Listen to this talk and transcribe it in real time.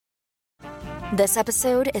This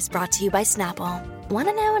episode is brought to you by Snapple. Want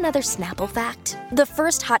to know another Snapple fact? The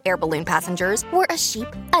first hot air balloon passengers were a sheep,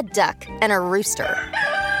 a duck, and a rooster.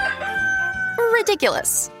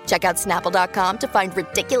 Ridiculous. Check out Snapple.com to find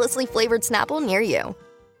ridiculously flavored Snapple near you.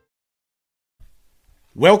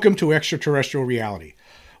 Welcome to Extraterrestrial Reality.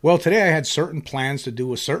 Well, today I had certain plans to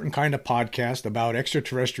do a certain kind of podcast about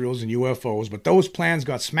extraterrestrials and UFOs, but those plans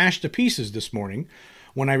got smashed to pieces this morning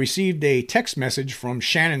when I received a text message from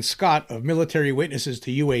Shannon Scott of Military Witnesses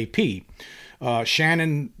to UAP.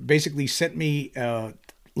 Shannon basically sent me a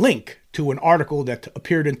link to an article that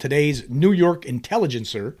appeared in today's New York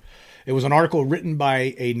Intelligencer. It was an article written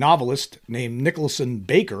by a novelist named Nicholson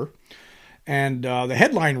Baker. And the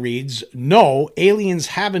headline reads, "No, aliens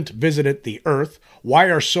haven't visited the Earth. Why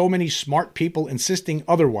are so many smart people insisting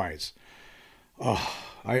otherwise?"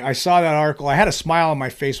 I saw that article. I had a smile on my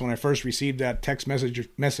face when I first received that text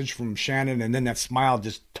message from Shannon, and then that smile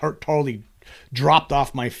just totally dropped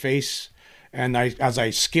off my face. And as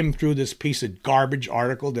I skimmed through this piece of garbage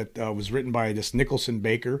article that was written by this Nicholson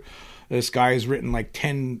Baker. This guy has written like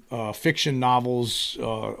 10 fiction novels,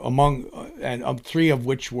 and 3 of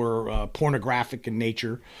which were pornographic in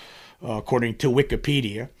nature, according to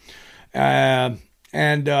Wikipedia.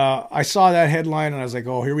 And I saw that headline and I was like,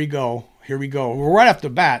 oh, here we go. Well, right off the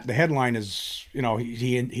bat, the headline is,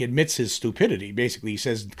 he admits his stupidity. Basically,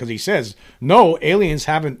 he says, no, aliens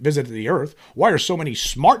haven't visited the Earth. Why are so many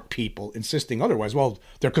smart people insisting otherwise? Well,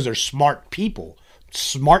 because they're smart people.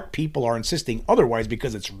 Smart people are insisting otherwise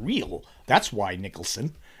because it's real. That's why,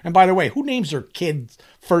 Nicholson. And by the way, who names their kid's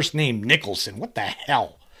first name Nicholson? What the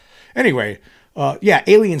hell? Anyway,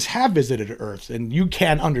 aliens have visited Earth, and you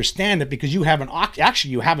can't understand it because you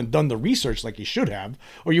haven't done the research like you should have,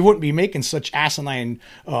 or you wouldn't be making such asinine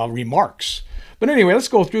remarks. But anyway, let's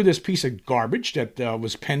go through this piece of garbage that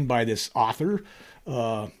was penned by this author,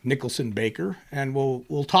 Nicholson Baker, and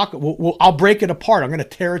we'll talk. I'll break it apart. I'm going to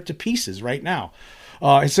tear it to pieces right now.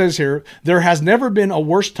 It says here, there has never been a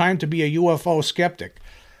worse time to be a UFO skeptic.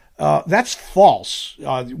 That's false.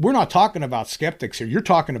 We're not talking about skeptics here. You're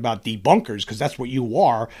talking about debunkers, because that's what you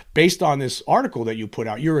are. Based on this article that you put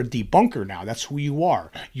out, you're a debunker now. That's who you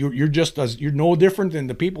are. You're no different than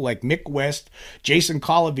the people like Mick West, Jason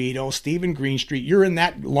Colavito, Stephen Greenstreet. You're in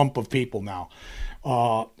that lump of people now.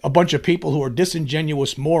 A bunch of people who are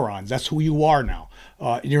disingenuous morons. That's who you are now.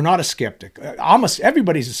 You're not a skeptic.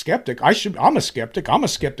 Everybody's a skeptic. I'm a skeptic. I'm a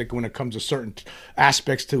skeptic when it comes to certain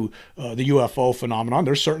aspects to the UFO phenomenon.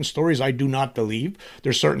 There's certain stories I do not believe.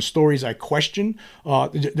 There's certain stories I question.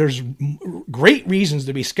 There's great reasons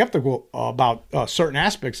to be skeptical about certain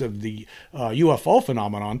aspects of the UFO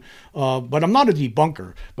phenomenon. But I'm not a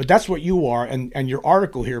debunker. But that's what you are, and your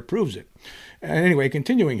article here proves it. And anyway,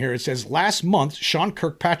 continuing here, it says, last month, Sean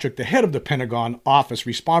Kirkpatrick, the head of the Pentagon office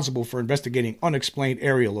responsible for investigating unexplained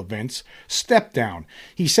aerial events, stepped down.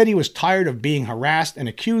 He said he was tired of being harassed and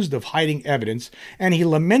accused of hiding evidence, and he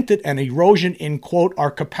lamented an erosion in, quote,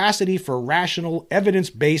 our capacity for rational,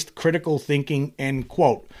 evidence-based critical thinking, end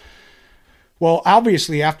quote. Well,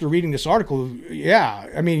 obviously, after reading this article,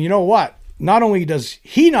 you know what? Not only does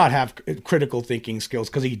he not have critical thinking skills,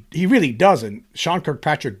 because he really doesn't. Sean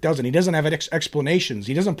Kirkpatrick doesn't. He doesn't have explanations.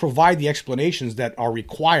 He doesn't provide the explanations that are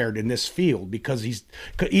required in this field because he's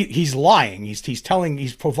lying.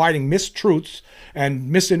 He's providing mistruths and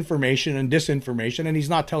misinformation and disinformation, and he's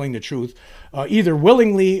not telling the truth, either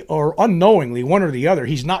willingly or unknowingly, one or the other.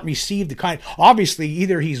 He's not received the kind. Obviously,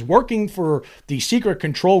 either he's working for the secret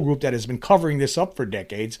control group that has been covering this up for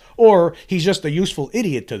decades, or he's just a useful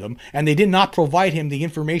idiot to them, and they did not provide him the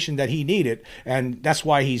information that he needed, and that's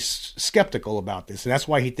why he's skeptical about this, and that's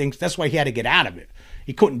why he had to get out of it.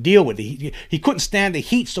 He couldn't deal with it. He couldn't stand the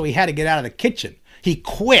heat, so he had to get out of the kitchen. He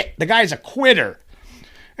quit. The guy's a quitter.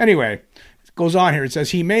 Anyway, it goes on here. It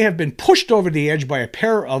says he may have been pushed over the edge by a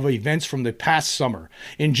pair of events from the past summer.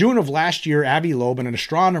 In June of last year, Avi Loeb, an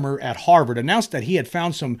astronomer at Harvard, announced that he had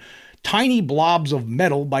found some tiny blobs of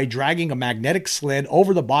metal by dragging a magnetic sled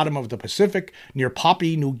over the bottom of the Pacific near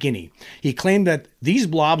Papua New Guinea. He claimed that these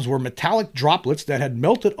blobs were metallic droplets that had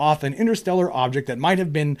melted off an interstellar object that might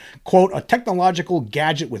have been, quote, a technological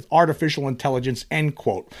gadget with artificial intelligence, end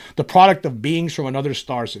quote, the product of beings from another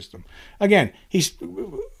star system. Again,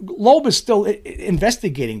 Loeb is still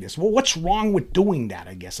investigating this. Well, what's wrong with doing that,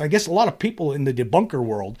 I guess? I guess a lot of people in the debunker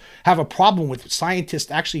world have a problem with scientists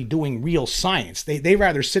actually doing real science. They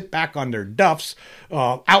rather sit back on their duffs,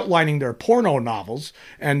 outlining their porno novels,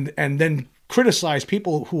 and then criticize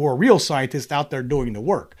people who are real scientists out there doing the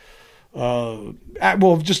work.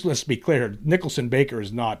 Well, just let's be clear. Nicholson Baker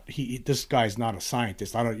is not. This guy's not a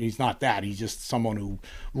scientist. He's not that. He's just someone who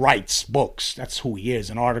writes books. That's who he is,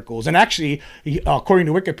 and articles. And actually, according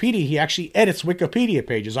to Wikipedia, he actually edits Wikipedia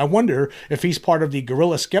pages. I wonder if he's part of the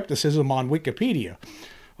guerrilla skepticism on Wikipedia.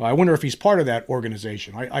 I wonder if he's part of that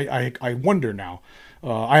organization. I wonder now.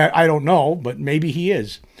 I don't know, but maybe he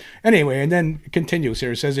is. Anyway, and then it continues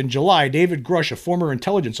here. It says, in July, David Grush, a former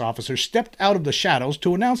intelligence officer, stepped out of the shadows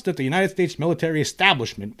to announce that the United States military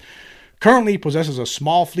establishment currently possesses a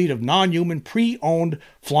small fleet of non-human pre-owned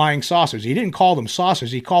flying saucers. He didn't call them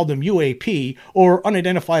saucers. He called them UAP, or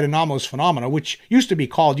unidentified anomalous phenomena, which used to be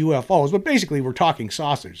called UFOs, but basically we're talking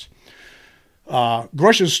saucers.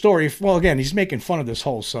 Grush's story, well, again, he's making fun of this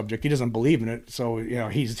whole subject. He doesn't believe in it. So,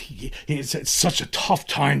 it's such a tough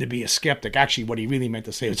time to be a skeptic. Actually, what he really meant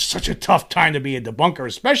to say, it's such a tough time to be a debunker,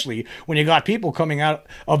 especially when you got people coming out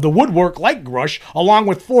of the woodwork like Grush, along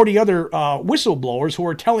with 40 other whistleblowers who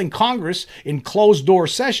are telling Congress in closed-door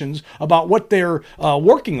sessions about what they're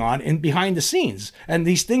working on in behind the scenes. And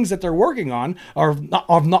these things that they're working on are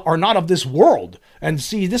not of this world. And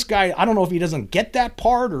see, this guy, I don't know if he doesn't get that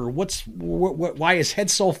part or why his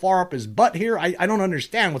head's so far up his butt here. I don't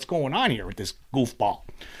understand what's going on here with this goofball.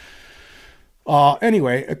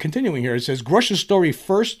 Anyway, continuing here, it says, Grush's story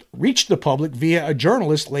first reached the public via a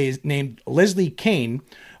journalist named Leslie Kane,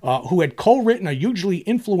 who had co-written a hugely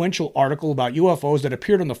influential article about UFOs that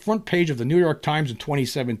appeared on the front page of the New York Times in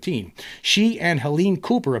 2017. She and Helene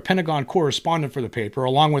Cooper, a Pentagon correspondent for the paper,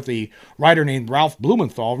 along with a writer named Ralph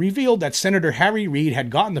Blumenthal, revealed that Senator Harry Reid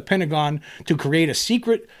had gotten the Pentagon to create a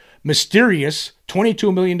secret, mysterious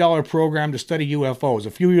 $22 million program to study UFOs.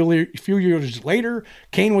 A few years later,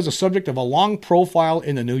 Kane was the subject of a long profile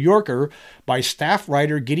in The New Yorker by staff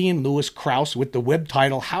writer Gideon Lewis Krauss with the web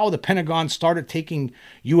title, How the Pentagon Started Taking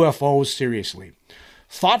UFOs Seriously.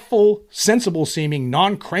 Thoughtful, sensible-seeming,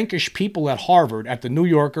 non-crankish people at Harvard, at The New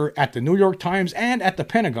Yorker, at The New York Times, and at the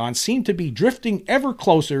Pentagon seem to be drifting ever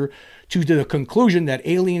closer to the conclusion that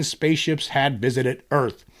alien spaceships had visited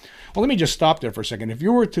Earth. Well, let me just stop there for a second. If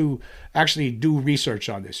you were to actually do research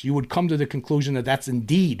on this, you would come to the conclusion that that's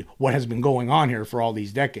indeed what has been going on here for all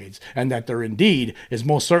these decades, and that there indeed is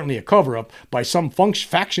most certainly a cover-up by some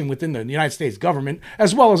faction within the United States government,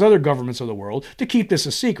 as well as other governments of the world, to keep this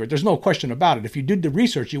a secret. There's no question about it. If you did the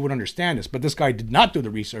research, you would understand this, but this guy did not do the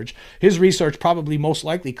research. His research probably most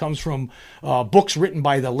likely comes from books written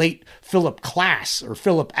by the late Philip Klass, or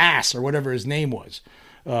Philip Ass, or whatever his name was.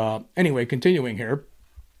 Anyway, continuing here.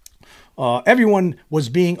 Everyone was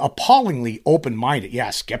being appallingly open-minded.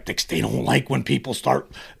 Yeah, skeptics, they don't like when people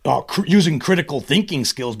start using critical thinking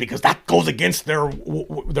skills because that goes against their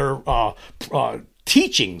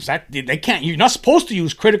teachings. That they can't. You're not supposed to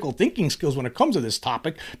use critical thinking skills when it comes to this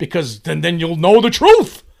topic because then you'll know the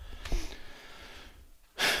truth.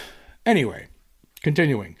 Anyway.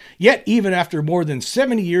 Continuing, yet even after more than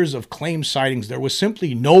 70 years of claimed sightings, there was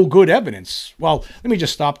simply no good evidence. Well, let me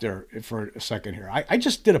just stop there for a second here. I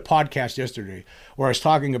just did a podcast yesterday where I was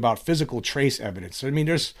talking about physical trace evidence. I mean,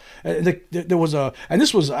 there was a, and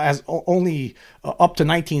this was as only up to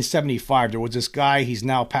 1975. There was this guy, he's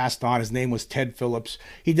now passed on. His name was Ted Phillips.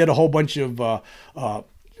 He did a whole bunch of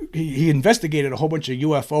he investigated a whole bunch of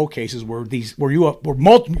UFO cases where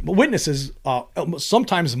multiple witnesses,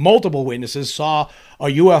 sometimes multiple witnesses, saw a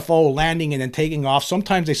UFO landing and then taking off.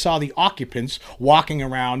 Sometimes they saw the occupants walking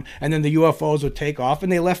around, and then the UFOs would take off,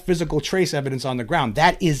 and they left physical trace evidence on the ground.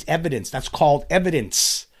 That is evidence. That's called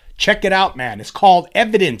evidence. Check it out, man. It's called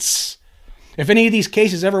evidence. If any of these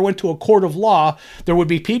cases ever went to a court of law, there would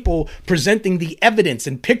be people presenting the evidence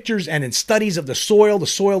in pictures and in studies of the soil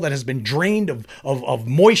that has been drained of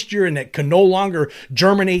moisture and that can no longer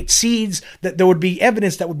germinate seeds, that there would be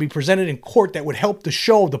evidence that would be presented in court that would help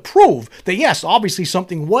to prove that yes, obviously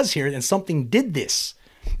something was here and something did this.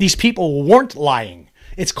 These people weren't lying.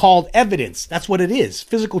 It's called evidence. That's what it is.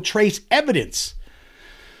 Physical trace evidence.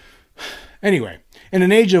 Anyway. In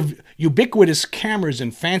an age of ubiquitous cameras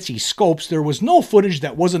and fancy scopes, there was no footage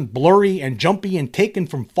that wasn't blurry and jumpy and taken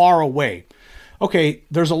from far away. Okay,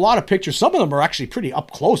 there's a lot of pictures. Some of them are actually pretty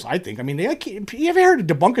up close, I think. I mean, you ever heard of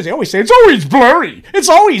debunkers? They always say, it's always blurry. It's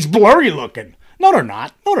always blurry looking. No, they're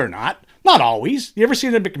not. No, they're not. Not always. You ever see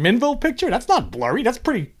the McMinnville picture? That's not blurry. That's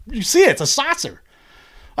pretty, you see it. It's a saucer.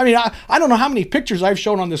 I mean, I don't know how many pictures I've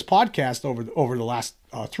shown on this podcast over the last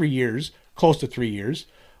 3 years, close to 3 years.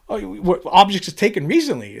 What objects is taken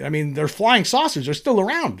recently. I mean, they're flying saucers. They're still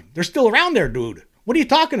around. They're still around there, dude. What are you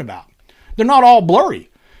talking about? They're not all blurry.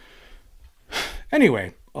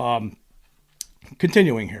 Anyway,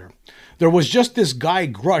 continuing here. There was just this guy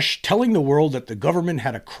Grush telling the world that the government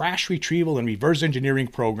had a crash retrieval and reverse engineering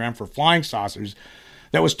program for flying saucers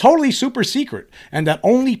that was totally super secret, and that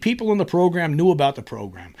only people in the program knew about the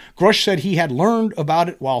program. Grush said he had learned about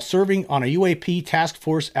it while serving on a UAP task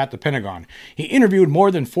force at the Pentagon. He interviewed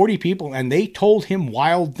more than 40 people, and they told him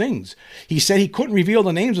wild things. He said he couldn't reveal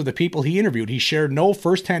the names of the people he interviewed. He shared no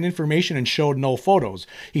first-hand information and showed no photos.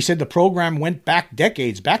 He said the program went back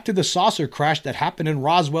decades, back to the saucer crash that happened in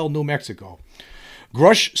Roswell, New Mexico.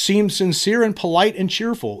 Grush seemed sincere and polite and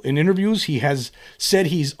cheerful. In interviews, he has said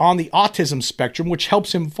he's on the autism spectrum, which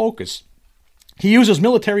helps him focus. He uses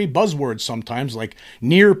military buzzwords sometimes, like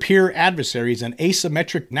near-peer adversaries and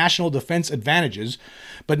asymmetric national defense advantages,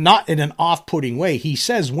 but not in an off-putting way. He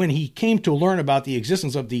says when he came to learn about the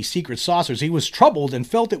existence of these secret saucers, he was troubled and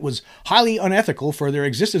felt it was highly unethical for their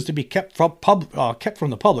existence to be kept from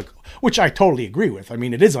the public, which I totally agree with. I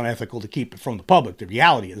mean, it is unethical to keep it from the public, the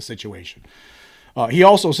reality of the situation. He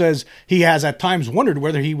also says he has at times wondered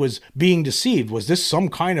whether he was being deceived. Was this some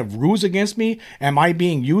kind of ruse against me? Am I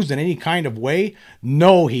being used in any kind of way?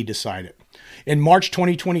 No, he decided. In March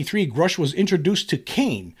 2023, Grush was introduced to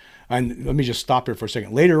Kane. And let me just stop here for a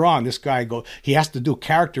second. Later on, this guy he has to do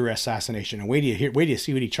character assassination. And wait till you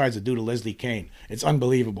see what he tries to do to Leslie Kane. It's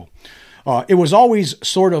unbelievable. It was always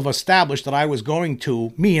sort of established that I was going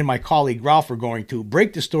to, me and my colleague Ralph were going to,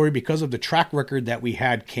 break the story because of the track record that we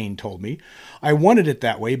had, Kane told me. I wanted it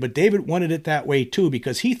that way, but David wanted it that way too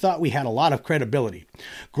because he thought we had a lot of credibility.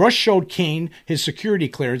 Grush showed Kane his security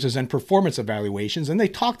clearances and performance evaluations, and they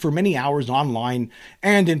talked for many hours online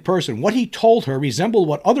and in person. What he told her resembled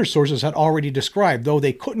what other sources had already described, though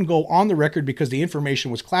they couldn't go on the record because the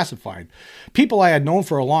information was classified. People I had known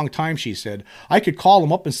for a long time, she said. I could call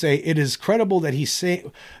him up and say, it is credible that he's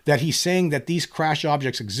saying that these crash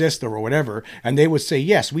objects exist or whatever, and they would say,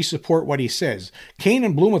 yes, we support what he says. Kane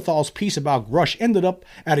and Blumenthal's piece about Grush ended up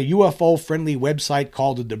at a UFO-friendly website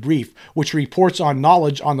called The Debrief, which reports on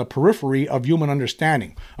knowledge on the periphery of human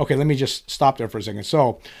understanding. Okay, let me just stop there for a second.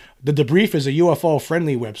 So, The Debrief is a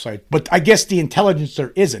UFO-friendly website, but I guess the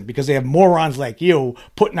Intelligencer isn't because they have morons like you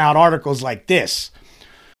putting out articles like this.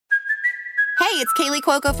 Hey, it's Kaylee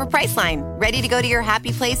Cuoco for Priceline. Ready to go to your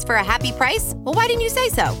happy place for a happy price? Well, why didn't you say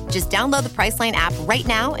so? Just download the Priceline app right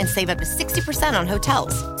now and save up to 60% on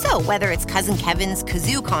hotels. So whether it's Cousin Kevin's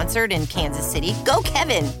Kazoo Concert in Kansas City, go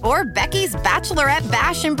Kevin, or Becky's Bachelorette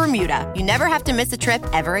Bash in Bermuda, you never have to miss a trip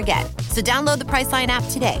ever again. So download the Priceline app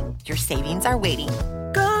today. Your savings are waiting.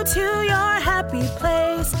 Go to your happy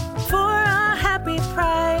place for a happy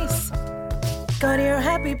price. Go to your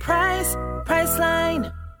happy price,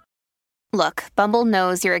 Priceline. Look, Bumble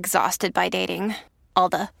knows you're exhausted by dating. All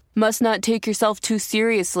the, must not take yourself too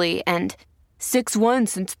seriously, and 6'1"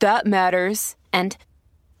 since that matters, and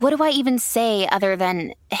what do I even say other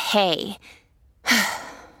than, hey?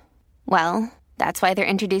 Well, that's why they're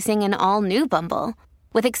introducing an all-new Bumble,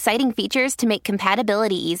 with exciting features to make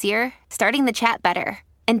compatibility easier, starting the chat better,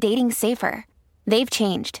 and dating safer. They've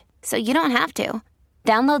changed, so you don't have to.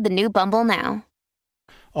 Download the new Bumble now.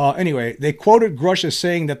 Anyway, they quoted Grush as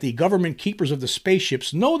saying that the government keepers of the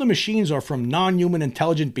spaceships know the machines are from non-human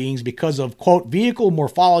intelligent beings because of, quote, vehicle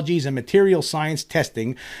morphologies and material science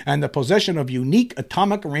testing and the possession of unique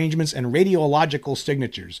atomic arrangements and radiological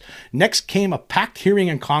signatures. Next came a packed hearing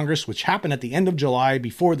in Congress, which happened at the end of July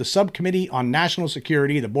before the Subcommittee on National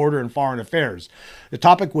Security, the Border, and Foreign Affairs. The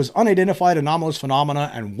topic was unidentified anomalous phenomena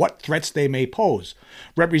and what threats they may pose.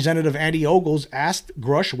 Representative Andy Ogles asked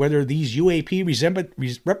Grush whether these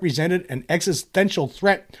UAP represented an existential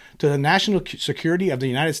threat to the national security of the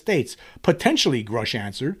United States. Potentially, Grush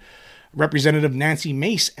answered. Representative Nancy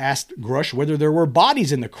Mace asked Grush whether there were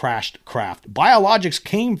bodies in the crashed craft. Biologics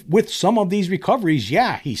came with some of these recoveries,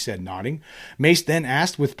 yeah, he said, nodding. Mace then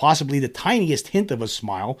asked, with possibly the tiniest hint of a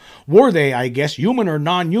smile, were they, I guess, human or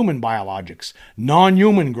non-human biologics?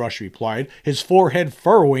 Non-human, Grush replied, his forehead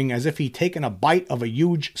furrowing as if he'd taken a bite of a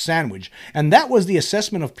huge sandwich. And that was the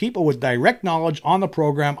assessment of people with direct knowledge on the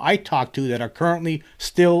program I talked to that are currently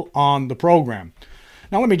still on the program.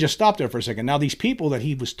 Now, let me just stop there for a second. Now, these people that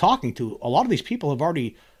he was talking to, a lot of these people have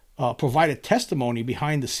already provided testimony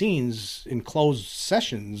behind the scenes in closed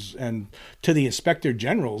sessions and to the inspector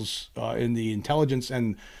generals in the Intelligence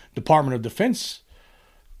and Department of Defense,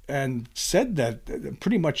 and said that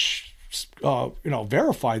pretty much,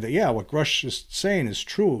 verified that, yeah, what Grush is saying is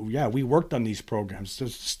true. Yeah, we worked on these programs.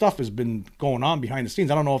 This stuff has been going on behind the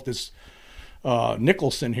scenes. I don't know if this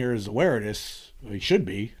Nicholson here is aware of this. He should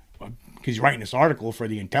be. He's writing this article for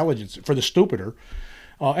the Intelligence, for the Stupider.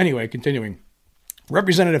 Anyway, continuing.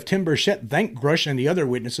 Representative Tim Burchett thanked Grush and the other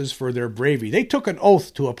witnesses for their bravery. They took an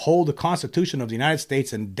oath to uphold the Constitution of the United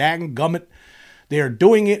States, and danggummit, they are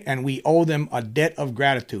doing it, and we owe them a debt of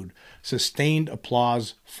gratitude. Sustained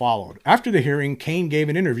applause followed. After the hearing, Kane gave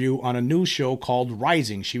an interview on a news show called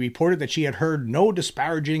Rising. She reported that she had heard no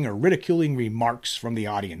disparaging or ridiculing remarks from the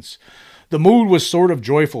audience. The mood was sort of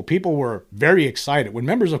joyful. People were very excited. When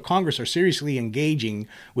members of Congress are seriously engaging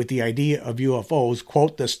with the idea of UFOs,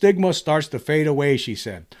 quote, the stigma starts to fade away, she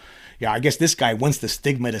said. Yeah, I guess this guy wants the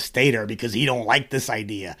stigma to stay there because he don't like this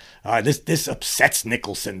idea. This upsets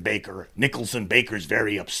Nicholson Baker. Nicholson Baker's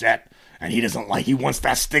very upset, and he wants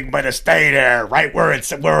that stigma to stay there, right where it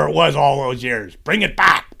was all those years. Bring it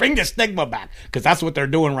back. Bring the stigma back, because that's what they're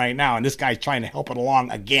doing right now, and this guy's trying to help it along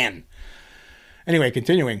again. Anyway,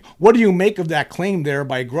 continuing. What do you make of that claim there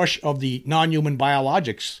by Grush of the non-human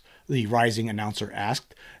biologics? The Rising announcer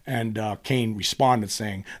asked, and Kane responded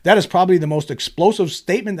saying, that is probably the most explosive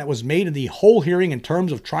statement that was made in the whole hearing in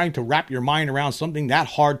terms of trying to wrap your mind around something that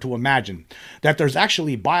hard to imagine. That there's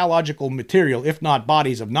actually biological material, if not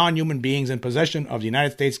bodies, of non-human beings in possession of the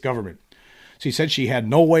United States government. She said she had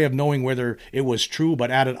no way of knowing whether it was true, but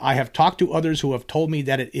added, I have talked to others who have told me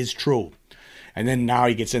that it is true. And then now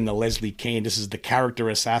he gets into Leslie Kean. This is the character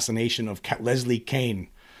assassination of Leslie Kean,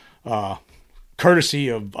 courtesy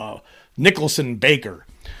of Nicholson Baker.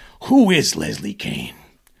 Who is Leslie Kean?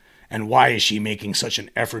 And why is she making such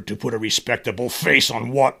an effort to put a respectable face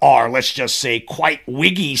on what are, let's just say, quite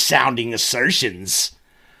wiggy-sounding assertions?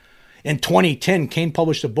 In 2010, Kane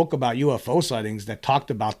published a book about UFO sightings that talked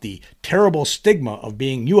about the terrible stigma of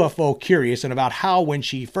being UFO curious and about how when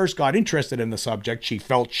she first got interested in the subject, she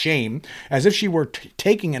felt shame, as if she were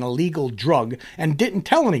taking an illegal drug and didn't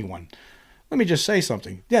tell anyone. Let me just say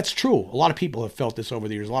something. That's true. A lot of people have felt this over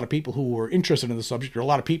the years. A lot of people who were interested in the subject, or a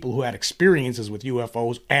lot of people who had experiences with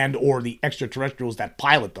UFOs and or the extraterrestrials that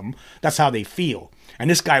pilot them. That's how they feel. And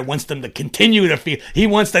this guy wants them to continue to feel. He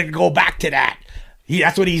wants to go back to that.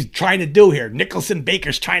 That's what he's trying to do here. Nicholson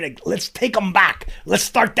Baker's trying to, let's take them back. Let's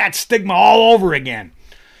start that stigma all over again.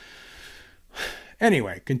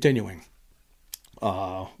 Anyway, continuing.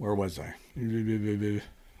 Where was I?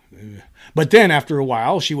 But then after a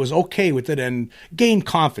while, she was okay with it and gained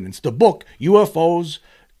confidence. The book, UFOs,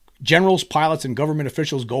 Generals, Pilots, and Government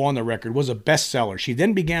Officials Go on the Record, was a bestseller. She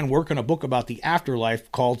then began work on a book about the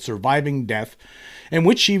afterlife called Surviving Death, in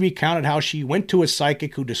which she recounted how she went to a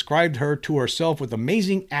psychic who described her to herself with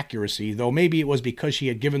amazing accuracy, though maybe it was because she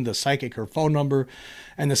had given the psychic her phone number,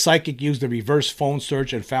 and the psychic used a reverse phone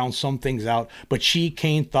search and found some things out, but she,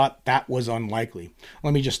 Kane, thought that was unlikely.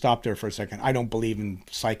 Let me just stop there for a second. I don't believe in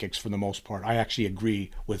psychics for the most part. I actually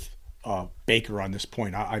agree with Baker on this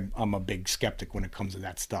point. I'm a big skeptic when it comes to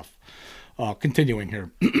that stuff. Continuing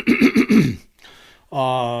here.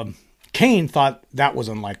 Kane thought that was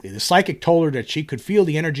unlikely. The psychic told her that she could feel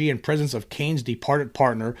the energy and presence of Kane's departed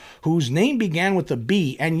partner, whose name began with a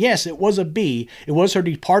B, and yes, it was a B. It was her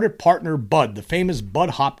departed partner, Bud, the famous Bud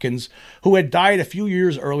Hopkins, who had died a few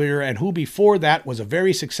years earlier and who before that was a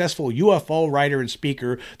very successful UFO writer and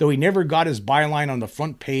speaker, though he never got his byline on the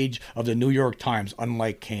front page of the New York Times,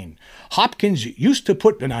 unlike Kane. Hopkins used to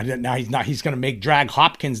put, now he's going to drag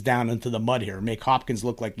Hopkins down into the mud here, make Hopkins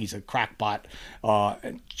look like he's a crackpot,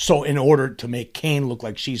 so in order to make Kane look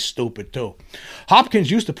like she's stupid too. Hopkins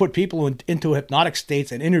used to put people into hypnotic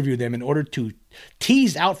states and interview them in order to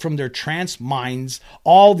tease out from their trance minds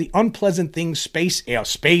all the unpleasant things space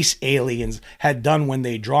aliens had done when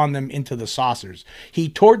they drawn them into the saucers. He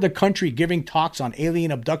toured the country giving talks on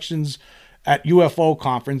alien abductions at UFO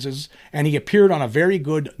conferences, and he appeared on a very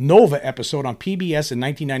good Nova episode on PBS in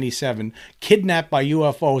 1997, Kidnapped by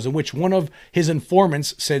UFOs, in which one of his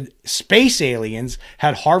informants said space aliens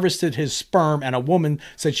had harvested his sperm, and a woman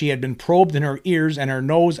said she had been probed in her ears and her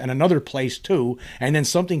nose and another place too, and then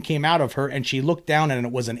something came out of her and she looked down and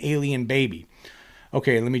it was an alien baby.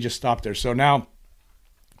 Okay, let me just stop there. So now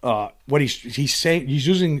what he's saying, he's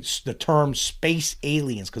using the term space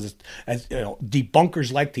aliens because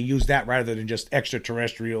debunkers like to use that rather than just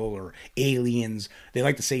extraterrestrial or aliens. They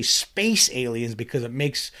like to say space aliens because it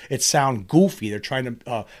makes it sound goofy. They're trying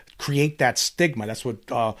to create that stigma. That's what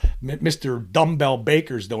Mr. Dumbbell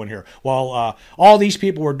Baker's doing here. While all these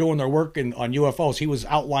people were doing their work on UFOs, he was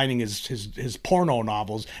outlining his porno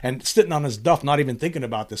novels and sitting on his duff, not even thinking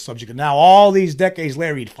about this subject. And now all these decades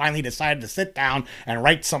later, he finally decided to sit down and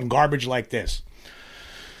write some garbage like this.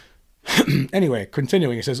 Anyway,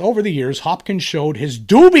 continuing, it says, over the years, Hopkins showed his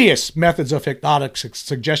dubious methods of hypnotic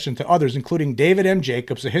suggestion to others, including David M.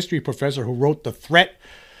 Jacobs, a history professor who wrote The Threat,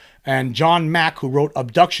 and John Mack, who wrote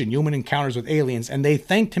Abduction, Human Encounters with Aliens, and they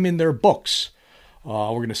thanked him in their books. We're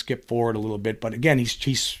going to skip forward a little bit. But again,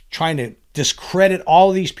 he's trying to discredit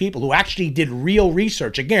all these people who actually did real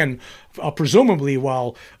research. Again, presumably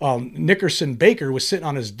while Nickerson Baker was sitting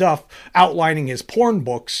on his duff outlining his porn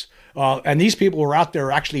books. And these people were out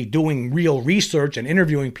there actually doing real research and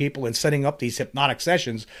interviewing people and setting up these hypnotic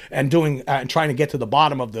sessions and doing and trying to get to the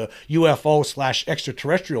bottom of the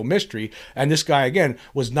UFO/extraterrestrial mystery. And this guy, again,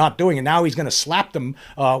 was not doing it. Now he's going to slap them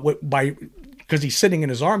because he's sitting in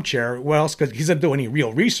his armchair. Well, because he doesn't do any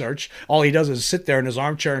real research. All he does is sit there in his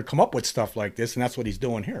armchair and come up with stuff like this. And that's what he's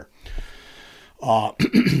doing here.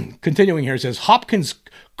 Continuing here, it says, Hopkins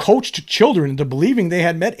coached children into believing they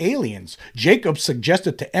had met aliens. Jacobs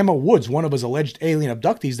suggested to Emma Woods, one of his alleged alien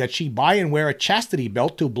abductees, that she buy and wear a chastity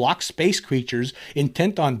belt to block space creatures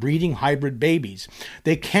intent on breeding hybrid babies.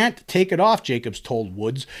 They can't take it off, Jacobs told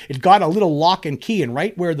Woods. It got a little lock and key, and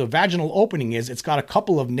right where the vaginal opening is, it's got a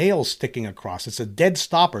couple of nails sticking across. It's a dead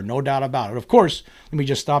stopper, no doubt about it. Of course, let me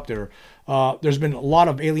just stop there. There's been a lot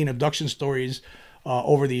of alien abduction stories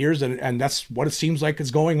over the years, and that's what it seems like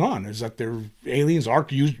is going on, is that aliens are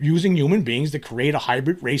using human beings to create a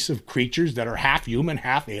hybrid race of creatures that are half human,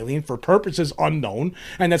 half alien for purposes unknown,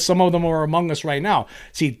 and that some of them are among us right now.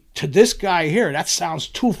 See, to this guy here, that sounds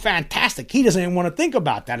too fantastic. He doesn't even want to think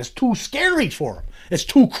about that. It's too scary for him. It's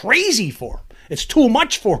too crazy for him. It's too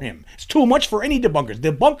much for him. It's too much for any debunkers.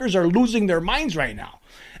 Debunkers are losing their minds right now.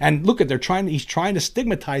 And look at, he's trying to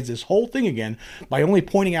stigmatize this whole thing again by only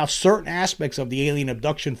pointing out certain aspects of the alien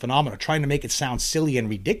abduction phenomena, trying to make it sound silly and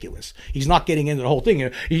ridiculous. He's not getting into the whole thing.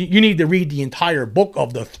 You need to read the entire book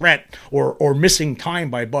of The Threat or Missing Time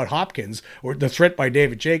by Bud Hopkins or The Threat by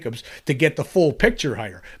David Jacobs to get the full picture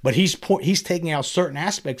here. But he's taking out certain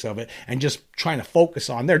aspects of it and just trying to focus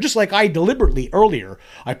on there. Just like I deliberately earlier,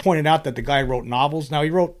 I pointed out that the guy wrote novels. Now, he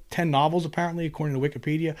wrote 10 novels, apparently, according to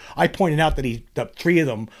Wikipedia. I pointed out that 3 of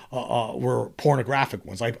them were pornographic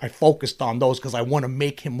ones. I focused on those because I want to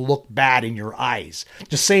make him look bad in your eyes.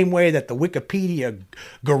 The same way that the Wikipedia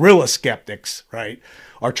guerrilla skeptics, right,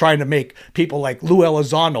 are trying to make people like Lou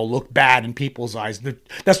Elizondo look bad in people's eyes.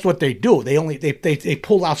 That's what they do. They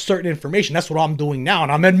pull out certain information. That's what I'm doing now,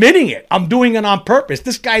 and I'm admitting it. I'm doing it on purpose.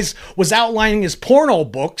 This guy's was outlining his porno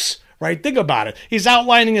books, right? Think about it. He's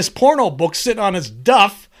outlining his porno books sitting on his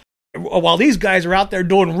duff while these guys are out there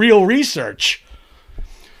doing real research.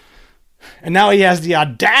 And now he has the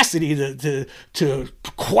audacity to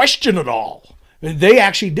question it all. They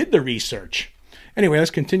actually did the research. Anyway,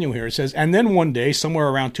 let's continue here. It says, and then one day, somewhere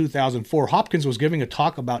around 2004, Hopkins was giving a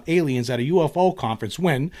talk about aliens at a UFO conference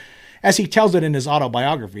when, as he tells it in his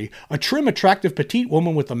autobiography, a trim, attractive, petite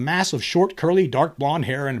woman with a mass of short, curly, dark blonde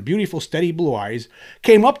hair and beautiful, steady blue eyes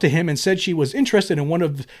came up to him and said she was interested in one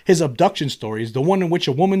of his abduction stories, the one in which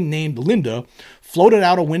a woman named Linda floated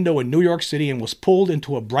out a window in New York City and was pulled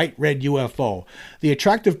into a bright red UFO. The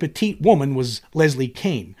attractive, petite woman was Leslie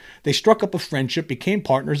Kane. They struck up a friendship, became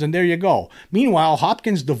partners, and there you go. Meanwhile,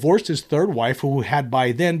 Hopkins divorced his third wife, who had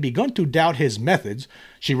by then begun to doubt his methods.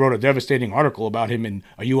 She wrote a devastating article about him in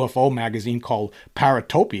a UFO magazine called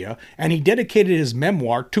Paratopia, and he dedicated his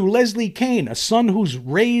memoir to Leslie Kane, a son whose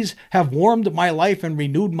rays have warmed my life and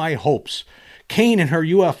renewed my hopes. Kane, in her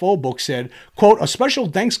UFO book, said, quote, a special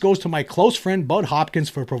thanks goes to my close friend Bud Hopkins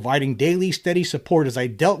for providing daily, steady support as I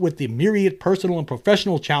dealt with the myriad personal and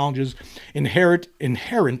professional challenges inherent in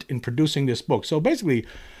producing this book. So basically,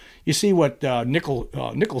 you see what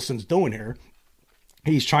Nicholson's doing here.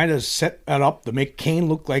 He's trying to set that up to make Kane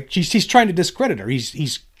look like he's trying to discredit her.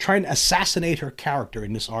 He's trying to assassinate her character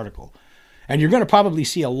in this article. And you're going to probably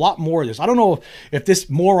see a lot more of this. I don't know if this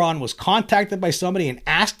moron was contacted by somebody and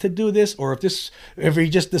asked to do this, or if he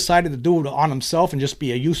just decided to do it on himself and just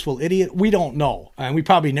be a useful idiot. We don't know, and we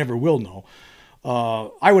probably never will know.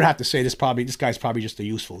 I would have to say this guy's probably just a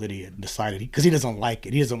useful idiot and decided because he doesn't like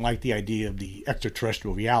it. He doesn't like the idea of the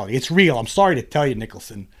extraterrestrial reality. It's real. I'm sorry to tell you,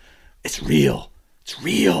 Nicholson. It's real. It's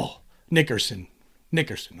real. Nickerson.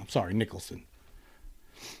 I'm sorry, Nicholson.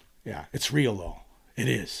 Yeah, it's real though. It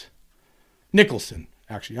is. Nicholson,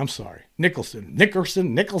 actually, I'm sorry. Nicholson,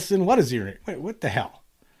 what is your name? Wait, what the hell?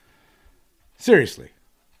 Seriously.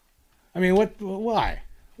 I mean, why?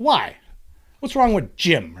 What's wrong with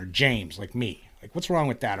Jim or James like me? Like, what's wrong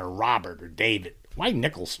with that? Or Robert or David? Why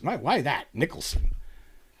Nicholson? Why that? Nicholson.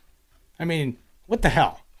 I mean, what the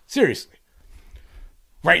hell? Seriously.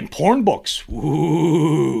 Writing porn books.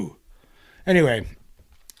 Ooh. Anyway,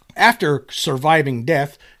 after surviving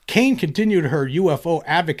death, Kane continued her UFO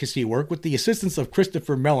advocacy work with the assistance of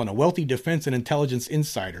Christopher Mellon, a wealthy defense and intelligence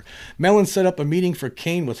insider. Mellon set up a meeting for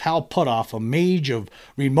Kane with Hal Puthoff, a mage of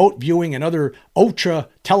remote viewing and other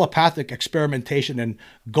ultra-telepathic experimentation, and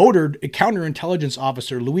Goddard, a counterintelligence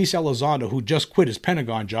officer, Luis Elizondo, who just quit his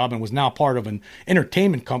Pentagon job and was now part of an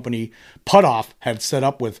entertainment company Puthoff had set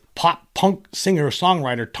up with pop-punk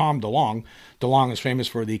singer-songwriter Tom DeLonge. DeLonge is famous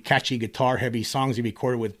for the catchy guitar-heavy songs he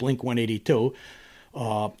recorded with Blink-182.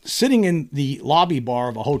 Sitting in the lobby bar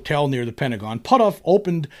of a hotel near the Pentagon, Puthoff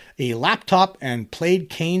opened a laptop and played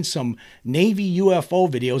Kane some Navy UFO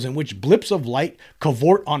videos in which blips of light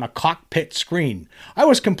cavort on a cockpit screen. I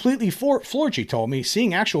was completely floored, she told me.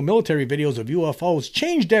 Seeing actual military videos of UFOs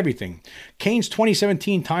changed everything. Kane's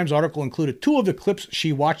 2017 Times article included 2 of the clips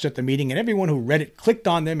she watched at the meeting, and everyone who read it clicked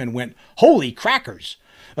on them and went, "Holy crackers!"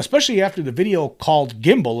 Especially after the video called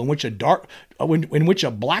Gimbal, in which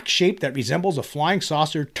a black shape that resembles a flying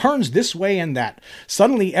saucer turns this way and that.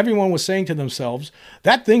 Suddenly, everyone was saying to themselves,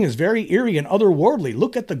 "That thing is very eerie and otherworldly.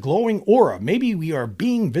 Look at the glowing aura. Maybe we are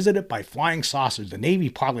being visited by flying saucers." The Navy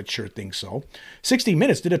pilot sure thinks so. 60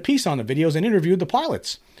 Minutes did a piece on the videos and interviewed the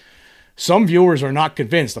pilots. Some viewers are not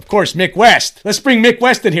convinced. Of course, Mick West. Let's bring Mick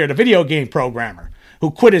West in here, the video game programmer, who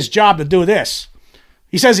quit his job to do this.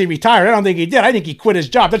 He says he retired. I don't think he did. I think he quit his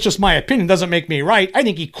job. That's just my opinion. Doesn't make me right. I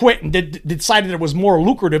think he quit and decided it was more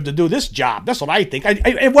lucrative to do this job. That's what I think.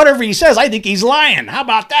 Whatever he says, I think he's lying. How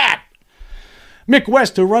about that? Mick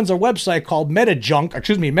West, who runs a website called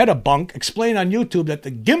Metabunk, explained on YouTube that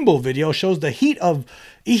the gimbal video shows the heat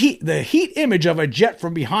image of a jet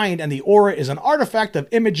from behind, and the aura is an artifact of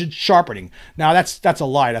image sharpening. Now that's a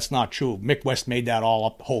lie. That's not true. Mick West made that all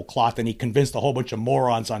up whole cloth, and he convinced a whole bunch of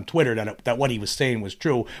morons on Twitter that what he was saying was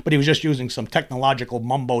true. But he was just using some technological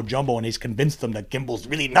mumbo jumbo, and he's convinced them that gimbal's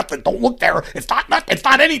really nothing. Don't look there. It's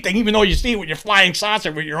not anything, even though you see it with your flying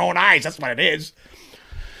saucer with your own eyes. That's what it is.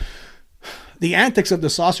 The antics of the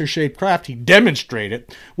saucer-shaped craft he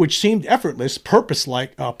demonstrated, which seemed effortless,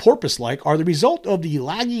 porpoise-like, are the result of the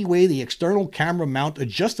laggy way the external camera mount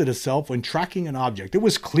adjusted itself when tracking an object. It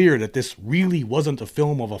was clear that this really wasn't a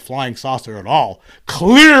film of a flying saucer at all.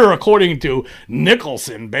 Clear, according to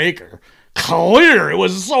Nicholson Baker. Clear. It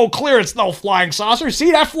was so clear it's no flying saucer.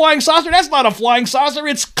 See that flying saucer? That's not a flying saucer.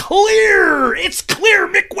 It's clear. It's clear.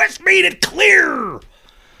 Mick West made it clear.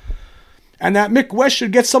 And that Mick West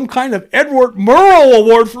should get some kind of Edward Murrow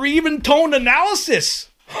Award for even-toned analysis.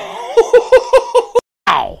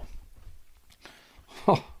 Wow.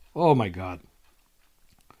 Oh, my God.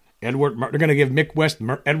 They're going to give Mick West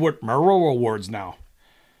Edward Murrow Awards now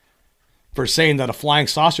for saying that a flying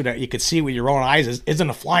saucer that you could see with your own eyes isn't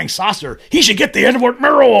a flying saucer. He should get the Edward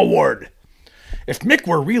Murrow Award. If Mick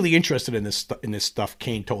were really interested in this stuff,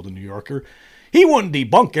 Kane told the New Yorker, he wouldn't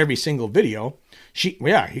debunk every single video. He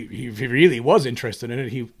really was interested in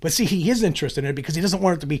it. But he is interested in it because he doesn't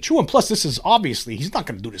want it to be true. And plus, this is obviously, he's not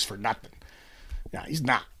going to do this for nothing. No, he's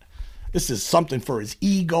not. This is something for his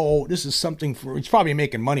ego. This is something for, he's probably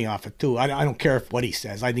making money off it too. I don't care what he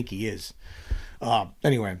says. I think he is.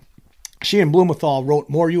 Anyway, she and Blumenthal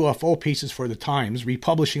wrote more UFO pieces for the Times,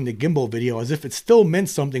 republishing the gimbal video as if it still meant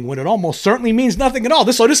something when it almost certainly means nothing at all.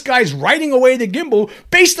 So this guy's writing away the gimbal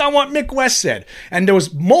based on what Mick West said. And there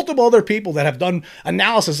was multiple other people that have done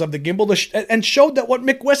analysis of the gimbal and showed that what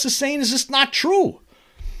Mick West is saying is just not true.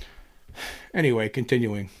 Anyway,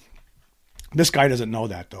 continuing. This guy doesn't know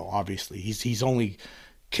that, though, obviously.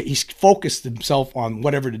 He's focused himself on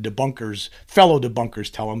whatever the fellow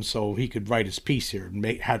debunkers tell him, so he could write his piece here and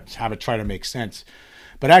have it try to make sense.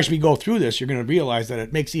 But as we go through this, you're going to realize that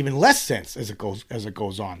it makes even less sense as it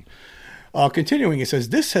goes on. Continuing, it says,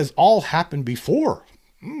 "This has all happened before."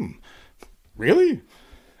 Really?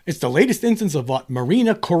 It's the latest instance of what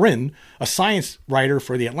Marina Corinne, a science writer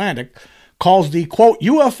for The Atlantic, calls the, quote,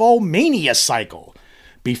 UFO mania cycle.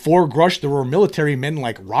 Before Grush, there were military men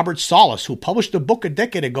like Robert Salas, who published a book a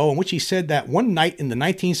decade ago in which he said that one night in the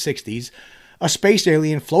 1960s, a space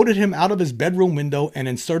alien floated him out of his bedroom window and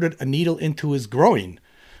inserted a needle into his groin.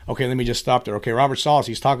 Okay, let me just stop there. Okay, Robert Salas,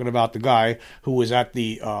 he's talking about the guy who was at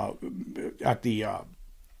the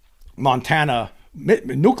Montana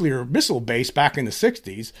nuclear missile base back in the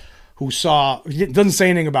 60s, he doesn't say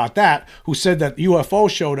anything about that, who said that UFO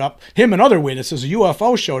showed up, him and other witnesses, a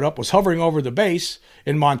UFO showed up, was hovering over the base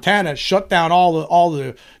in Montana, shut down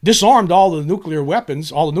disarmed all the nuclear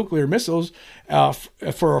weapons, all the nuclear missiles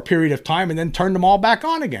for a period of time, and then turned them all back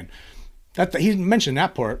on again. He didn't mention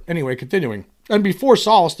that part. Anyway, continuing. And before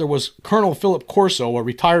Solis, there was Colonel Philip Corso, a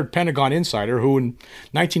retired Pentagon insider who in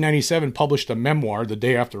 1997 published a memoir, The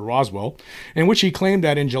Day After Roswell, in which he claimed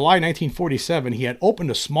that in July 1947 he had opened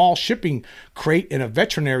a small shipping crate in a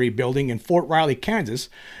veterinary building in Fort Riley, Kansas,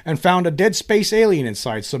 and found a dead space alien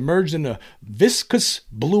inside, submerged in a viscous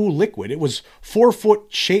blue liquid. It was 4-foot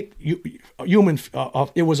shaped human.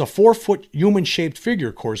 It was a 4-foot human-shaped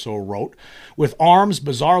figure, Corso wrote, with arms,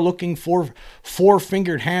 bizarre-looking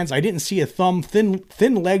four-fingered hands. I didn't see a thumb,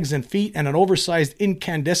 thin legs and feet, and an oversized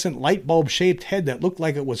incandescent light bulb-shaped head that looked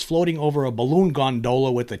like it was floating over a balloon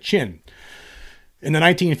gondola with a chin. In the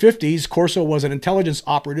 1950s, Corso was an intelligence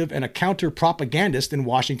operative and a counter-propagandist in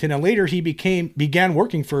Washington, and later he began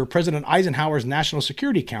working for President Eisenhower's National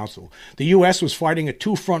Security Council. The U.S. was fighting a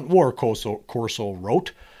two-front war, Corso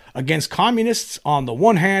wrote, against communists on the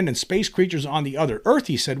one hand and space creatures on the other. Earth,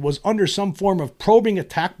 he said, was under some form of probing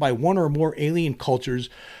attack by one or more alien cultures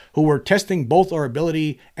who were testing both our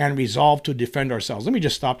ability and resolve to defend ourselves. Let me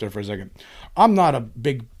just stop there for a second. I'm not a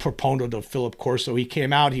big proponent of Philip Corso. He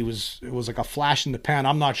came out, it was like a flash in the pan.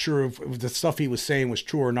 I'm not sure if the stuff he was saying was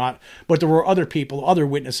true or not, but there were other people, other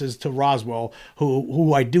witnesses to Roswell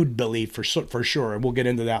who I do believe for sure, and we'll get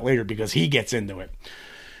into that later because he gets into it.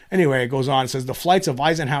 Anyway, it goes on. It says the flights of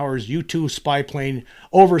Eisenhower's U-2 spy plane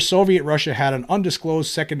over Soviet Russia had an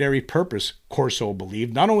undisclosed secondary purpose, Corso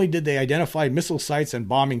believed. Not only did they identify missile sites and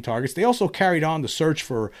bombing targets, they also carried on the search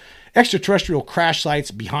for extraterrestrial crash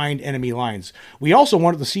sites behind enemy lines. We also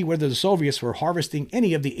wanted to see whether the Soviets were harvesting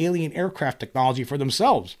any of the alien aircraft technology for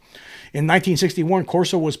themselves. In 1961,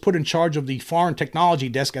 Corso was put in charge of the Foreign Technology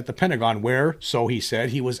Desk at the Pentagon, where, so he said,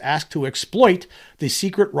 he was asked to exploit the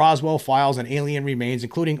secret Roswell files and alien remains,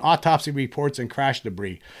 including autopsy reports and crash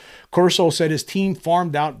debris. Corso said his team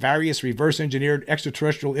farmed out various reverse-engineered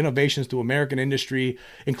extraterrestrial innovations to American industry,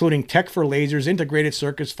 including tech for lasers, integrated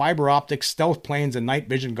circuits, fiber optics, stealth planes, and night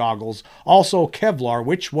vision goggles. Also Kevlar,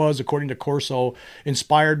 which was, according to Corso,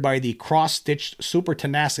 inspired by the cross-stitched super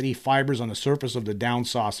tenacity fibers on the surface of the down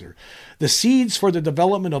saucer. The seeds for the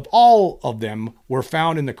development of all of them were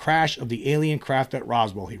found in the crash of the alien craft at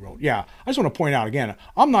Roswell, he wrote. Yeah, I just want to point out again,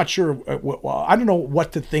 I'm not sure, I don't know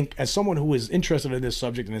what to think as someone who is interested in this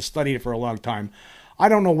subject and has studied it for a long time. I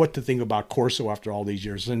don't know what to think about Corso after all these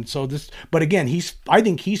years. And so but again, I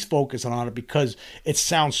think he's focusing on it because it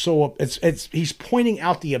sounds so, he's pointing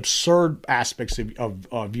out the absurd aspects of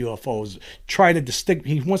UFOs,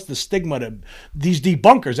 he wants the stigma to, these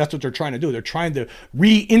debunkers, that's what they're trying to do. They're trying to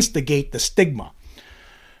reinstigate the stigma.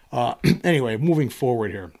 Anyway, moving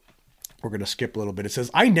forward here. We're going to skip a little bit. It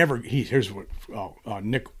says, here's what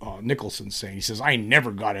Nicholson's saying. He says, I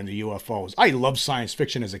never got into UFOs. I loved science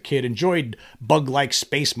fiction as a kid, enjoyed bug-like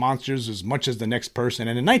space monsters as much as the next person.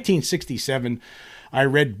 And in 1967, I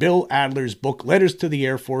read Bill Adler's book, Letters to the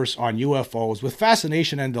Air Force on UFOs, with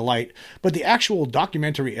fascination and delight, but the actual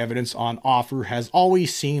documentary evidence on offer has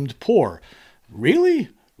always seemed poor. Really?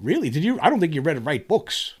 Really? I don't think you read the right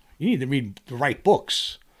books. You need to read the right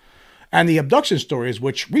books. And the abduction stories,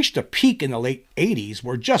 which reached a peak in the late 80s,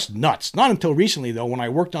 were just nuts. Not until recently, though, when I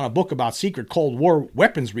worked on a book about secret Cold War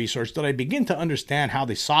weapons research, did I begin to understand how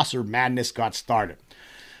the saucer madness got started.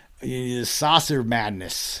 Saucer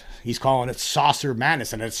madness. He's calling it saucer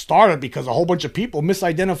madness. And it started because a whole bunch of people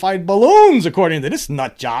misidentified balloons, according to this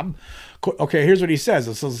nut job. Okay, here's what he says.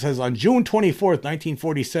 It says, on June 24th,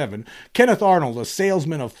 1947, Kenneth Arnold, a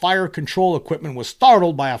salesman of fire control equipment, was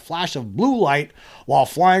startled by a flash of blue light while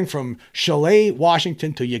flying from Chalet,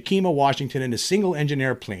 Washington to Yakima, Washington in a single-engine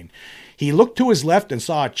airplane. He looked to his left and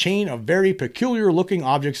saw a chain of very peculiar-looking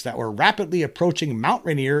objects that were rapidly approaching Mount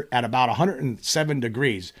Rainier at about 107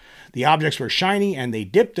 degrees. The objects were shiny, and they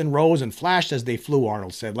dipped and rose and flashed as they flew,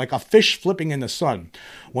 Arnold said, like a fish flipping in the sun.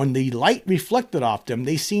 When the light reflected off them,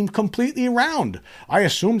 they seemed completely round. I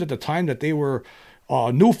assumed at the time that they were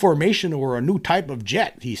a new formation or a new type of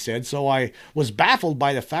jet, he said, so I was baffled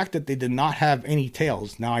by the fact that they did not have any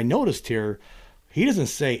tails. Now, I noticed here, he doesn't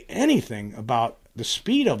say anything about the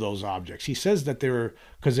speed of those objects. He says that they were,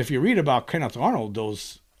 because if you read about Kenneth Arnold,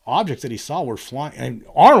 those objects that he saw were flying, and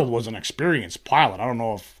Arnold was an experienced pilot. I don't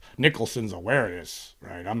know if Nicholson's aware of this,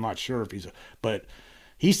 right? I'm not sure if but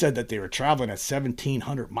he said that they were traveling at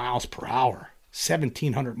 1,700 miles per hour.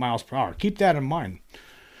 1,700 miles per hour. Keep that in mind.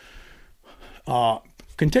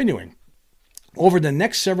 Continuing. Over the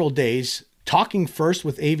next several days, talking first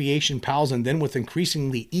with aviation pals and then with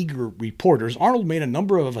increasingly eager reporters, Arnold made a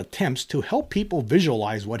number of attempts to help people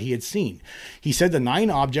visualize what he had seen. He said the 9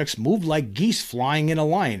 objects moved like geese flying in a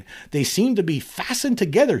line. They seemed to be fastened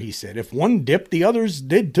together, he said. If one dipped, the others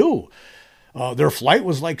did too. Their flight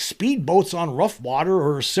was like speedboats on rough water,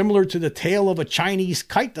 or similar to the tail of a Chinese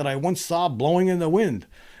kite that I once saw blowing in the wind.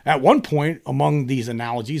 At one point, among these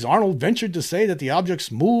analogies, Arnold ventured to say that the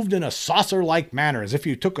objects moved in a saucer-like manner, as if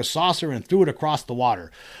you took a saucer and threw it across the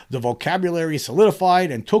water. The vocabulary solidified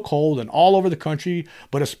and took hold, and all over the country,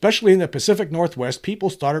 but especially in the Pacific Northwest, people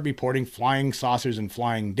started reporting flying saucers and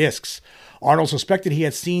flying discs. Arnold suspected he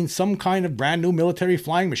had seen some kind of brand new military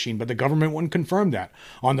flying machine, but the government wouldn't confirm that.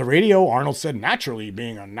 On the radio, Arnold said, naturally,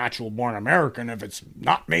 being a natural-born American, if it's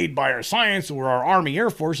not made by our science or our Army Air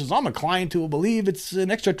Forces, I'm inclined to believe it's of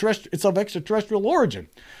extraterrestrial origin.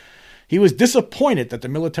 He was disappointed that the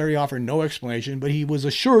military offered no explanation, but he was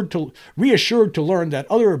reassured to learn that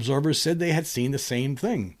other observers said they had seen the same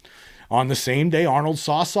thing. On the same day Arnold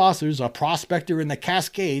saw saucers, a prospector in the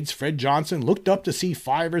Cascades, Fred Johnson, looked up to see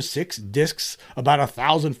 5 or 6 discs about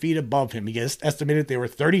 1,000 feet above him. He estimated they were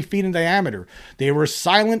 30 feet in diameter. They were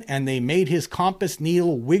silent, and they made his compass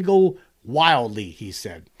needle wiggle wildly, he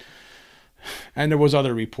said. And there was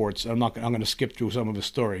other reports. I'm going to skip through some of the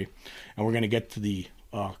story, and we're going to get to the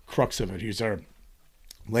crux of it. He's there.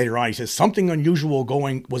 Later on, he says, something unusual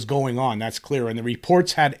was going on, that's clear, and the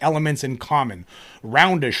reports had elements in common.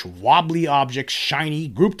 Roundish, wobbly objects, shiny,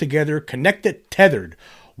 grouped together, connected, tethered.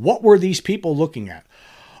 What were these people looking at?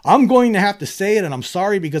 I'm going to have to say it, and I'm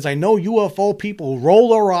sorry, because I know UFO people roll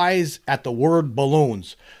their eyes at the word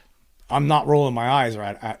balloons. I'm not rolling my eyes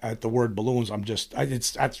at the word balloons.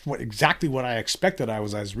 That's exactly what I expected. I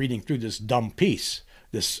was reading through this dumb piece.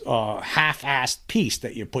 This half-assed piece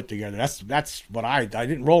that you put together. That's what I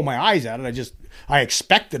didn't roll my eyes at it. I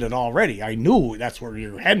expected it already. I knew that's where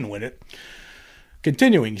you're heading with it.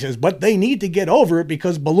 Continuing, he says, but they need to get over it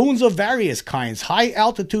because balloons of various kinds,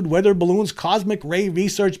 high-altitude weather balloons, cosmic ray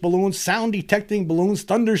research balloons, sound-detecting balloons,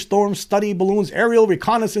 thunderstorm study balloons, aerial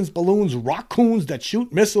reconnaissance balloons, raccoons that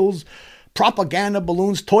shoot missiles, propaganda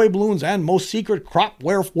balloons, toy balloons, and most secret crop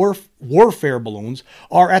warfare balloons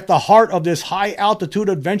are at the heart of this high-altitude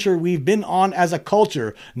adventure we've been on as a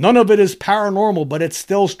culture. None of it is paranormal, but it's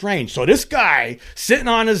still strange. So this guy, sitting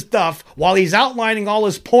on his stuff while he's outlining all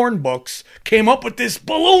his porn books, came up with this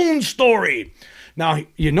balloon story. Now,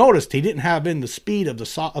 you noticed he didn't have in the speed of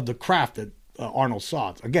the craft that Arnold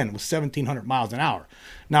saw. Again, it was 1,700 miles an hour.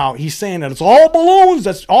 Now, he's saying that it's all balloons.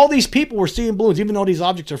 That's all these people were seeing balloons, even though these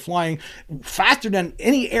objects are flying faster than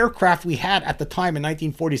any aircraft we had at the time in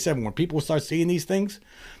 1947. When people start seeing these things,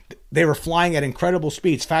 they were flying at incredible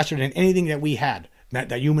speeds, faster than anything that we had,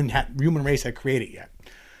 that human race had created yet.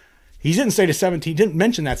 He didn't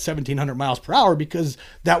mention that 1,700 miles per hour because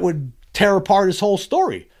that would tear apart his whole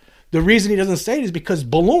story. The reason he doesn't say it is because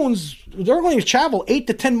balloons, they're going to travel 8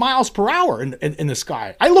 to 10 miles per hour in the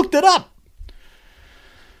sky. I looked it up.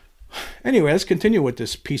 Anyway, let's continue with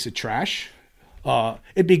this piece of trash.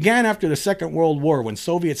 It began after the Second World War when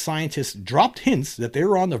Soviet scientists dropped hints that they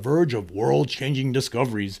were on the verge of world-changing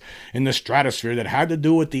discoveries in the stratosphere that had to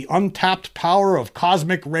do with the untapped power of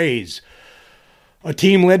cosmic rays. A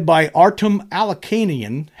team led by Artem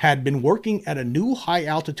Alakanian had been working at a new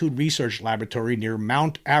high-altitude research laboratory near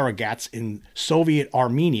Mount Aragats in Soviet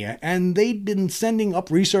Armenia, and they'd been sending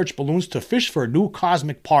up research balloons to fish for new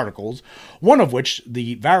cosmic particles, one of which,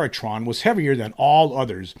 the Varatron, was heavier than all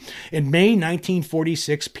others. In May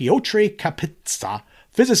 1946, Pyotr Kapitsa,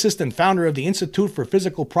 physicist and founder of the Institute for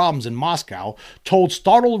Physical Problems in Moscow, told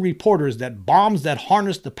startled reporters that bombs that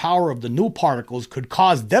harnessed the power of the new particles could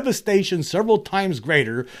cause devastation several times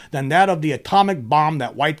greater than that of the atomic bomb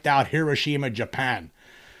that wiped out Hiroshima, Japan.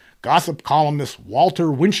 Gossip columnist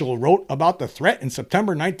Walter Winchell wrote about the threat in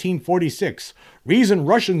September 1946. Reason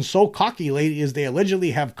Russians so cocky lately is they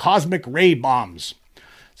allegedly have cosmic ray bombs.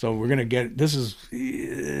 So we're going to get, this is,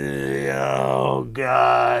 oh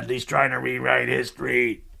God, he's trying to rewrite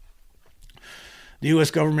history. The U.S.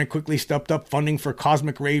 government quickly stepped up funding for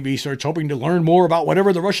cosmic ray research, hoping to learn more about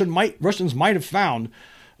whatever the Russians might have found.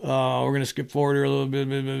 We're going to skip forward here a little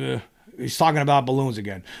bit. He's talking about balloons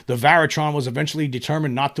again. The Varatron was eventually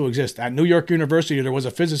determined not to exist. At New York University, there was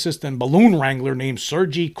a physicist and balloon wrangler named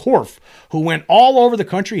Sergei Korf, who went all over the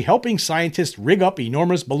country helping scientists rig up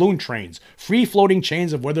enormous balloon trains, free-floating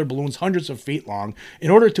chains of weather balloons hundreds of feet long,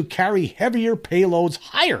 in order to carry heavier payloads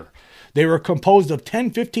higher. They were composed of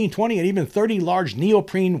 10, 15, 20, and even 30 large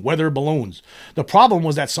neoprene weather balloons. The problem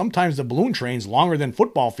was that sometimes the balloon trains, longer than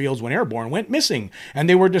football fields when airborne, went missing, and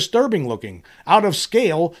they were disturbing looking, out of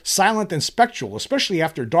scale, silent and spectral, especially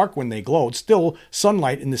after dark when they glowed. Still,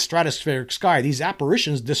 sunlight in the stratospheric sky. These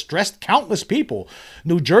apparitions distressed countless people.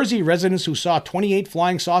 New Jersey residents who saw 28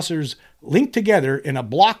 flying saucers linked together in a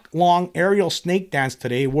block-long aerial snake dance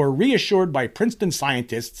today were reassured by Princeton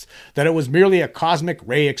scientists that it was merely a cosmic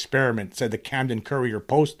ray experiment, said the Camden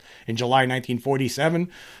Courier-Post in July 1947.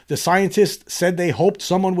 The scientists said they hoped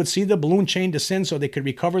someone would see the balloon chain descend so they could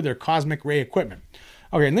recover their cosmic ray equipment.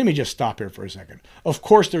 Okay, let me just stop here for a second. Of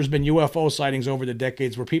course, there's been UFO sightings over the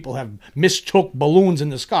decades where people have mistook balloons in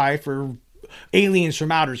the sky for aliens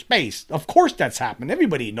from outer space. Of course that's happened.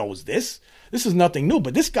 Everybody knows this. This is nothing new.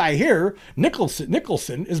 But this guy here,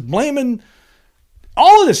 Nicholson, is blaming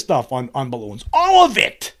all of this stuff on balloons. All of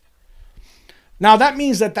it. Now, that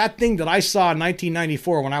means that thing that I saw in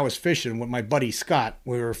 1994 when I was fishing with my buddy Scott,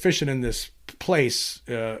 we were fishing in this place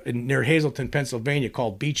near Hazleton, Pennsylvania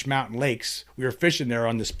called Beach Mountain Lakes. We were fishing there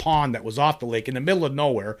on this pond that was off the lake in the middle of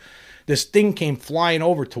nowhere. This thing came flying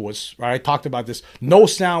over to us, right? I talked about this. No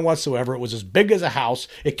sound whatsoever. It was as big as a house.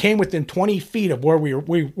 It came within 20 feet of where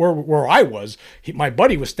where I was. My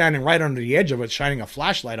buddy was standing right under the edge of it, shining a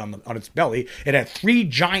flashlight on its belly. It had 3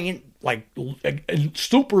 giant, like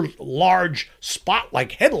super large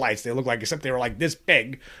spot-like headlights. They looked like, except they were like this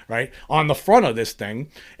big, right, on the front of this thing.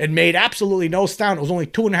 It made absolutely no sound. It was only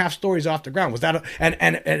 2.5 stories off the ground. Was that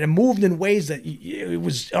and it moved in ways that it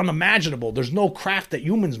was unimaginable. There's no craft that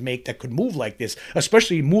humans make that could move like this,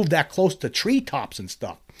 especially move that close to treetops and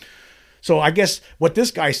stuff. So I guess what this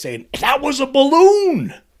guy's saying, that was a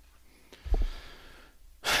balloon.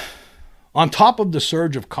 On top of the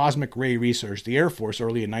surge of cosmic ray research, the Air Force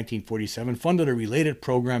early in 1947 funded a related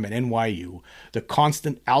program at NYU, the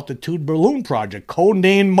Constant Altitude Balloon Project,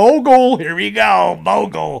 codenamed Mogul. Here we go,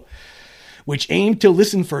 Mogul, which aimed to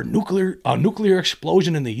listen for a nuclear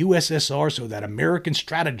explosion in the USSR so that American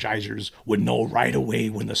strategizers would know right away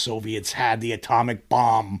when the Soviets had the atomic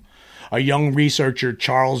bomb. A young researcher,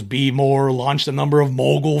 Charles B. Moore, launched a number of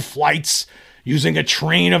Mogul flights using a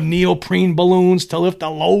train of neoprene balloons to lift a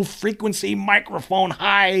low-frequency microphone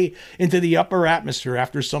high into the upper atmosphere.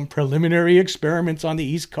 After some preliminary experiments on the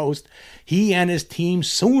East Coast, he and his team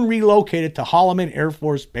soon relocated to Holloman Air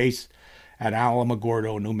Force Base at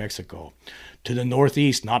Alamogordo, New Mexico. To the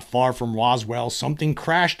northeast, not far from Roswell, something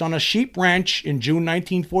crashed on a sheep ranch in June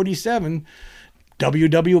 1947.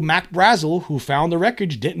 W.W. Mac Brazel, who found the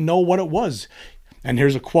wreckage, didn't know what it was. And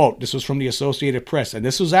here's a quote. This was from the Associated Press. And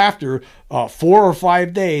this was after 4 or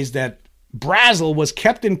 5 days that Brazel was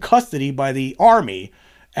kept in custody by the Army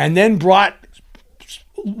and then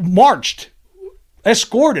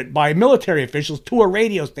escorted by military officials to a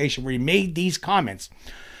radio station where he made these comments.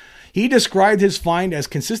 He described his find as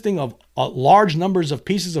consisting of large numbers of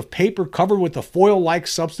pieces of paper covered with a foil-like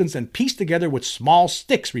substance and pieced together with small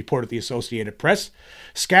sticks, reported the Associated Press.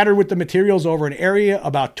 Scattered with the materials over an area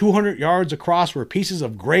about 200 yards across were pieces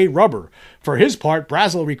of gray rubber. For his part,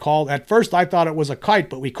 Brazel recalled, "At first I thought it was a kite,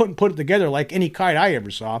 but we couldn't put it together like any kite I ever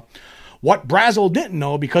saw." What Brazel didn't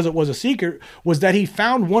know, because it was a secret, was that he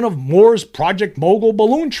found one of Moore's Project Mogul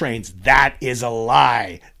balloon trains. That is a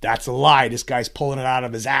lie. That's a lie. This guy's pulling it out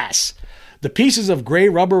of his ass. The pieces of gray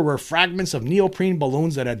rubber were fragments of neoprene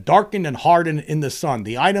balloons that had darkened and hardened in the sun.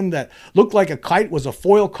 The item that looked like a kite was a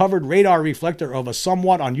foil-covered radar reflector of a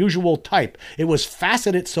somewhat unusual type. It was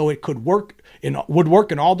faceted so it would work in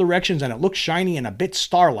all directions, and it looked shiny and a bit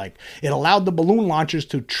star-like. It allowed the balloon launchers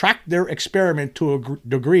to track their experiment to a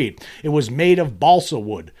degree. It was made of balsa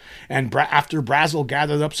wood. And after Brazel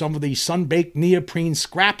gathered up some of the sun-baked neoprene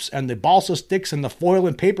scraps and the balsa sticks and the foil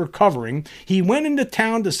and paper covering, he went into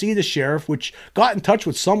town to see the sheriff, which got in touch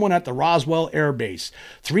with someone at the Roswell Air Base.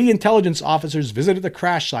 3 intelligence officers visited the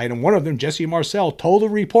crash site, and one of them, Jesse Marcel, told a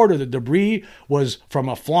reporter the debris was from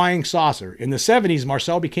a flying saucer. In the 70s,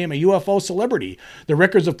 Marcel became a UFO celebrity. The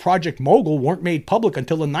records of Project Mogul weren't made public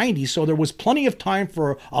until the 90s, so there was plenty of time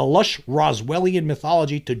for a lush Roswellian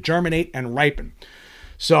mythology to germinate and ripen.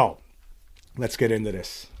 So, let's get into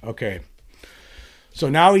this. Okay. So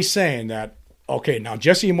now he's saying that, okay, now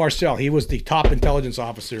Jesse Marcel, he was the top intelligence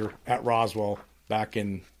officer at Roswell back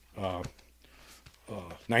in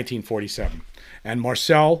 1947. And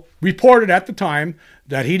Marcel reported at the time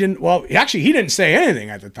that he didn't say anything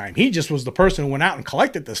at the time. He just was the person who went out and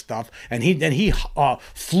collected this stuff, and he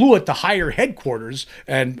flew it to higher headquarters,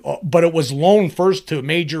 but it was loaned first to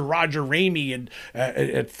Major Roger Ramey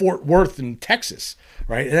at Fort Worth in Texas,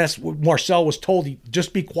 right? And that's what Marcel was told. He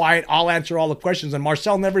just be quiet. I'll answer all the questions. And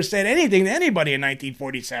Marcel never said anything to anybody in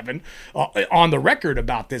 1947 on the record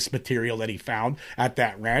about this material that he found at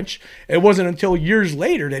that ranch. It wasn't until years years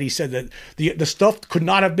later that he said that the stuff could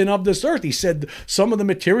not have been of this earth. He said some of the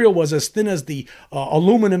material was as thin as the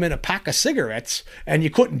aluminum in a pack of cigarettes, and you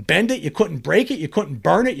couldn't bend it, you couldn't break it, you couldn't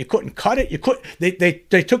burn it, you couldn't cut it.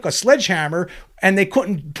 They took a sledgehammer and they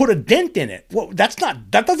couldn't put a dent in it. Well, that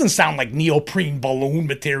doesn't sound like neoprene balloon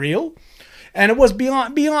material. And it was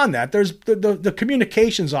beyond that. There's the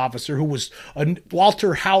communications officer who was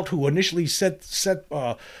Walter Haut, who initially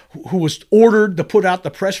who was ordered to put out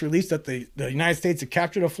the press release that the United States had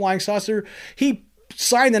captured a flying saucer. He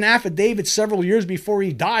signed an affidavit several years before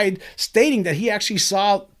he died, stating that he actually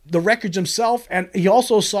saw the wreckage himself, and he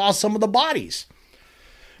also saw some of the bodies.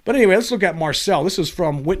 But anyway, let's look at Marcel. This is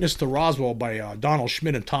from Witness to Roswell by Donald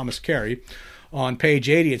Schmidt and Thomas Carey. On page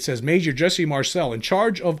 80, it says, Major Jesse Marcel, in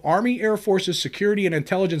charge of Army Air Force's security and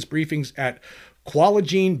intelligence briefings at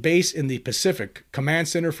Kwajalein Base in the Pacific, Command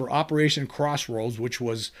Center for Operation Crossroads,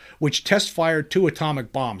 which test-fired 2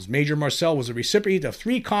 atomic bombs. Major Marcel was a recipient of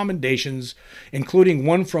 3 commendations, including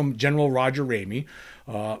one from General Roger Ramey.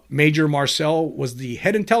 Major Marcel was the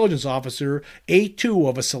head intelligence officer, A2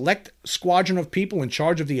 of a select squadron of people in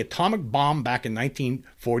charge of the atomic bomb back in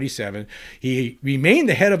 1947. He remained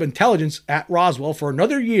the head of intelligence at Roswell for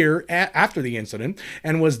another year after the incident,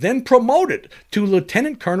 and was then promoted to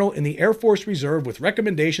lieutenant colonel in the Air Force Reserve with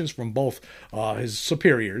recommendations from both his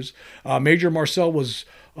superiors. Major Marcel was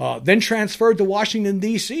then transferred to Washington,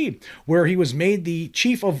 D.C., where he was made the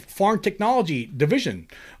chief of Foreign Technology Division.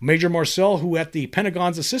 Major Marcel, who at the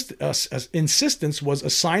Pentagon's insistence was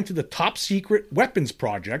assigned to the top secret weapons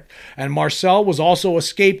project, and Marcel was also a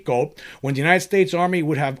scapegoat when the United States Army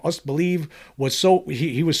would have us believe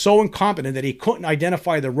he was so incompetent that he couldn't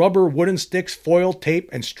identify the rubber, wooden sticks, foil, tape,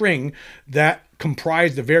 and string that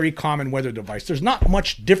comprised a very common weather device. There's not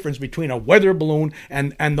much difference between a weather balloon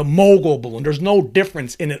and the mogul balloon. There's no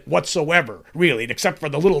difference in it whatsoever, really, except for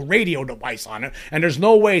the little radio device on it. And there's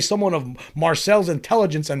no way someone of Marcel's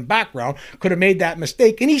intelligence and background could have made that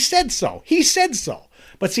mistake. And he said so. He said so.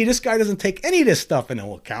 But see, this guy doesn't take any of this stuff into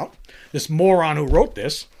account, this moron who wrote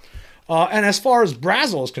this. And as far as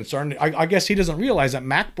Brazel is concerned, I guess he doesn't realize that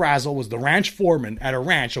Mac Brazel was the ranch foreman at a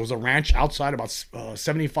ranch. It was a ranch outside about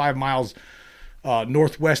 75 miles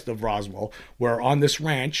northwest of Roswell, where on this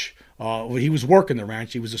ranch, he was working the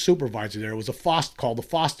ranch. He was a supervisor there. It was called the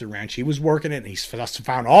Foster Ranch. He was working it, and he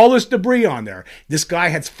found all this debris on there. This guy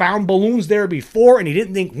had found balloons there before, and he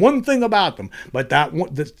didn't think one thing about them. But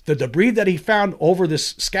the debris that he found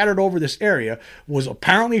scattered over this area was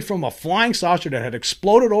apparently from a flying saucer that had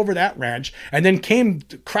exploded over that ranch, and then came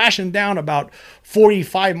crashing down about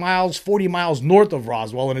 40 miles north of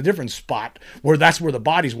Roswell in a different spot that's where the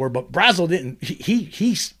bodies were. But Brazel didn't.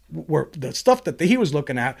 Where the stuff that he was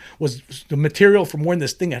looking at was the material from when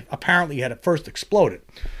this thing apparently had at first exploded.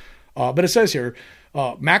 But it says here,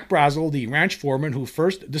 Mac Brazel, the ranch foreman who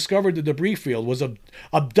first discovered the debris field, was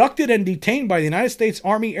abducted and detained by the United States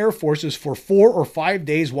Army Air Forces for 4 or 5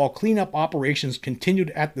 days while cleanup operations continued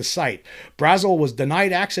at the site. Brazel was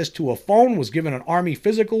denied access to a phone, was given an Army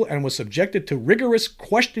physical, and was subjected to rigorous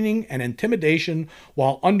questioning and intimidation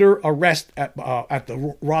while under arrest at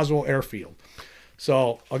the Roswell airfield.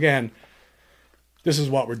 So, again, this is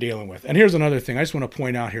what we're dealing with. And here's another thing I just want to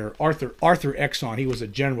point out here. Arthur Exon, he was a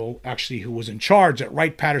general, actually, who was in charge at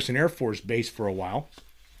Wright-Patterson Air Force Base for a while.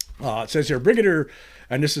 It says here, Brigadier,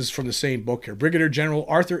 and this is from the same book here, Brigadier General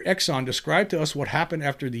Arthur Exon described to us what happened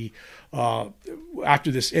after this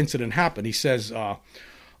incident happened. He says, I'm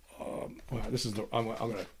going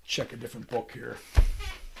to check a different book here.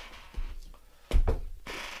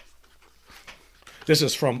 This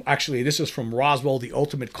is from Roswell, The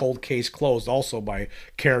Ultimate Cold Case Closed, also by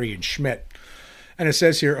Carey and Schmidt. And it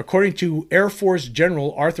says here, according to Air Force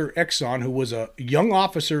General Arthur Exon, who was a young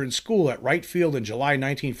officer in school at Wright Field in July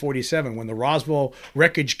 1947 when the Roswell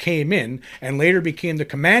wreckage came in, and later became the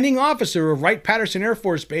commanding officer of Wright-Patterson Air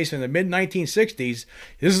Force Base in the mid-1960s,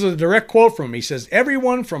 this is a direct quote from him. He says,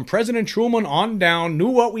 everyone from President Truman on down knew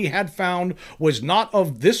what we had found was not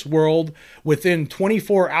of this world within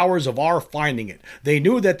 24 hours of our finding it. They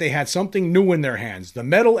knew that they had something new in their hands. The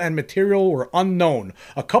metal and material were unknown.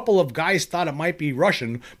 A couple of guys thought it might be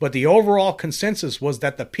Russian, but the overall consensus was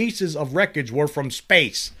that the pieces of wreckage were from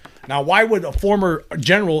space. Now, why would a former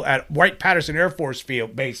general at Wright-Patterson Air Force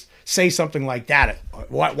Field Base say something like that?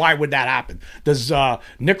 Why would that happen? Does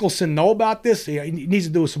Nicholson know about this? He needs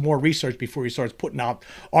to do some more research before he starts putting out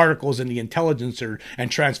articles in the Intelligencer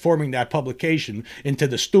and transforming that publication into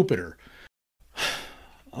the Stupider.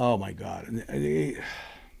 Oh, my God.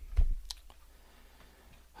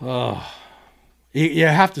 You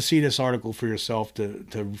have to see this article for yourself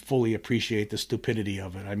to fully appreciate the stupidity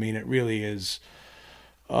of it. I mean, it really is.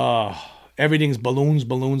 everything's balloons,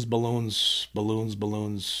 balloons, balloons, balloons,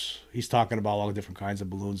 balloons. He's talking about all the different kinds of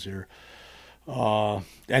balloons here.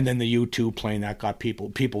 And then the U-2 plane that got people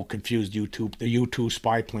confused. The U-2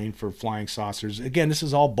 spy plane for flying saucers. Again, this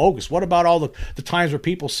is all bogus. What about all the times where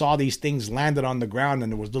people saw these things landed on the ground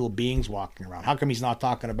and there was little beings walking around? How come he's not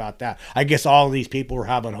talking about that? I guess all of these people were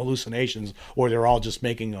having hallucinations, or they're all just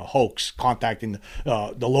making a hoax, contacting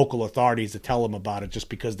the local authorities to tell them about it just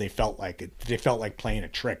because they felt like it. They felt like playing a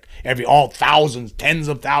trick. All thousands, tens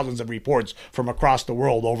of thousands of reports from across the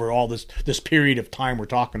world over all this period of time we're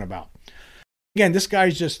talking about. Again, this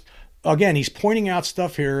guy's just, he's pointing out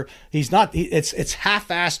stuff here. It's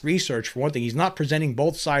half-assed research for one thing. He's not presenting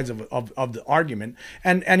both sides of the argument,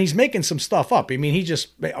 and he's making some stuff up. I mean, he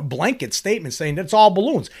just a blanket statement saying that's all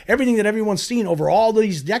balloons. Everything that everyone's seen over all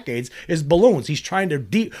these decades is balloons. He's trying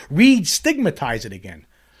to re-stigmatize it again.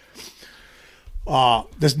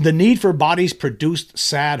 The need for bodies produced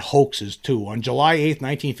sad hoaxes, too. On July 8th,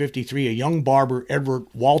 1953, a young barber, Edward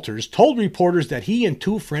Walters, told reporters that he and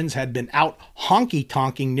two friends had been out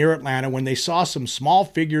honky-tonking near Atlanta when they saw some small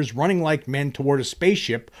figures running like men toward a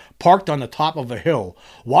spaceship parked on the top of a hill.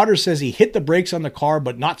 Waters says he hit the brakes on the car,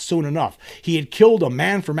 but not soon enough. He had killed a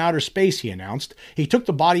man from outer space, he announced. He took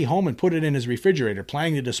the body home and put it in his refrigerator,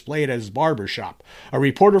 planning to display it at his barber shop. A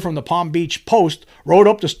reporter from the Palm Beach Post wrote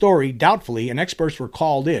up the story doubtfully, and experts were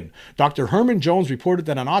called in. Dr. Herman Jones reported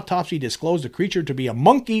that an autopsy disclosed the creature to be a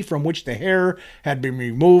monkey from which the hair had been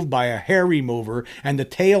removed by a hair remover and the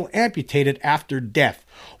tail amputated after death.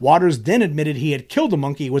 Waters then admitted he had killed the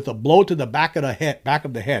monkey with a blow to the back of the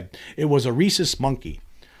head. It was a rhesus monkey.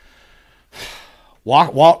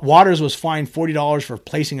 Waters was fined $40 for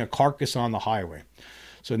placing a carcass on the highway.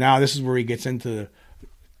 So now this is where he gets into,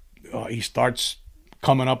 he starts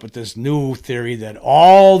coming up with this new theory that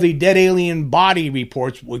all the dead alien body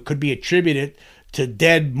reports could be attributed to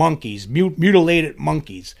dead monkeys, mutilated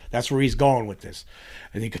monkeys. That's where he's going with this.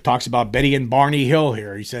 And he talks about Betty and Barney Hill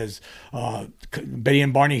here. He says Betty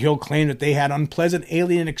and Barney Hill claimed that they had unpleasant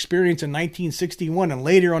alien experience in 1961, and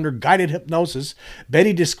later, under guided hypnosis,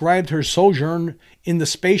 Betty described her sojourn in the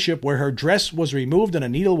spaceship where her dress was removed and a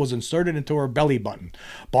needle was inserted into her belly button.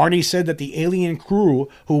 Barney said that the alien crew,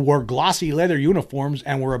 who wore glossy leather uniforms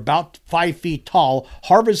and were about 5 feet tall,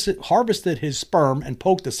 harvested his sperm and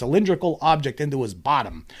poked a cylindrical object into his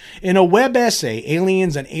bottom. In a web essay,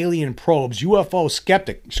 Aliens and Alien Probes, UFO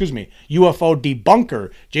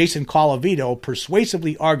debunker Jason Colavito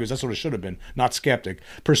persuasively argues, that's what it should have been, not skeptic,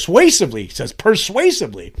 persuasively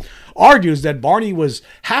argues that Barney was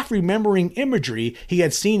half remembering imagery he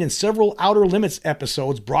had seen in several Outer Limits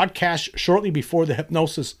episodes broadcast shortly before the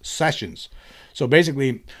hypnosis sessions. So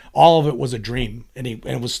basically, all of it was a dream, and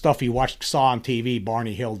it was stuff he saw on TV,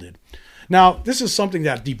 Barney Hill did. Now, this is something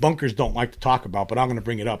that debunkers don't like to talk about, but I'm going to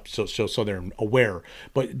bring it up so they're aware.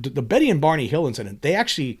 But the Betty and Barney Hill incident, they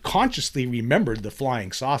actually consciously remembered the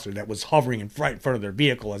flying saucer that was hovering in front of their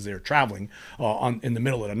vehicle as they were traveling in the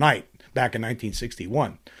middle of the night back in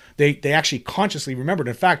 1961. They actually consciously remembered.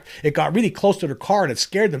 In fact, it got really close to their car and it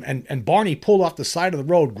scared them. And Barney pulled off the side of the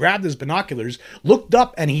road, grabbed his binoculars, looked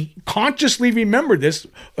up, and he consciously remembered this.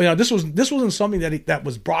 This wasn't something that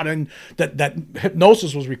was brought in, that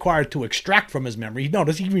hypnosis was required to extract from his memory. No,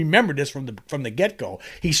 he remembered this from the get-go.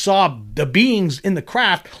 He saw the beings in the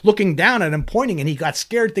craft looking down at him, pointing, and he got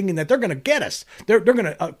scared, thinking that they're going to get us. They're going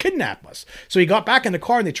to kidnap us. So he got back in the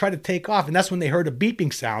car and they tried to take off, and that's when they heard a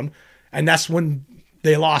beeping sound, and that's when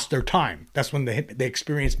they lost their time. That's when they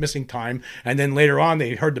experienced missing time. And then later on,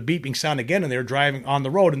 they heard the beeping sound again, and they were driving on the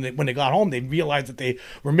road. And when they got home, they realized that they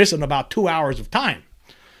were missing about 2 hours of time.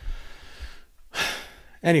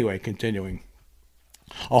 Anyway, continuing.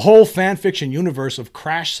 A whole fan fiction universe of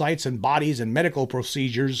crash sites and bodies and medical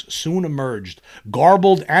procedures soon emerged.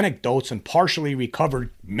 Garbled anecdotes and partially recovered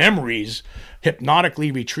memories,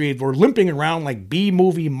 hypnotically retrieved, were limping around like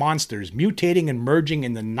B-movie monsters, mutating and merging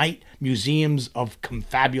in the night museums of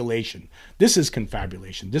confabulation. This is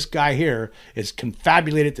confabulation. This guy here is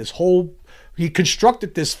confabulated this whole... He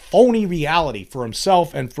constructed this phony reality for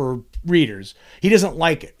himself and for readers. He doesn't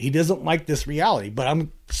like it. He doesn't like this reality. But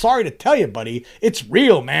I'm sorry to tell you, buddy, it's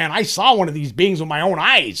real, man. I saw one of these beings with my own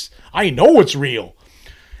eyes. I know it's real.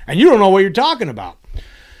 And you don't know what you're talking about.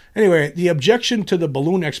 Anyway, the objection to the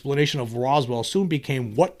balloon explanation of Roswell soon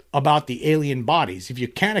became, what about the alien bodies? If you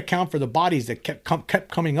can't account for the bodies that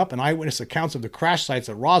kept coming up in eyewitness accounts of the crash sites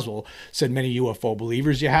at Roswell, said many UFO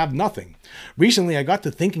believers, you have nothing. Recently, I got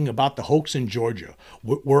to thinking about the hoax in Georgia.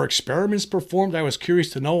 Were experiments performed, I was curious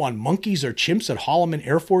to know, on monkeys or chimps at Holloman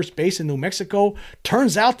Air Force Base in New Mexico?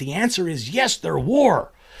 Turns out the answer is yes, there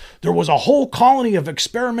were. There was a whole colony of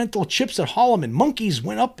experimental chips at Holloman. Monkeys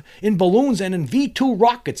went up in balloons and in V-2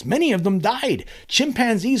 rockets. Many of them died.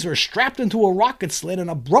 Chimpanzees were strapped into a rocket sled and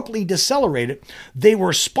abruptly decelerated. They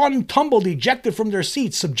were spun, tumbled, ejected from their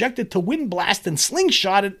seats, subjected to wind blast and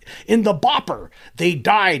slingshotted in the bopper. They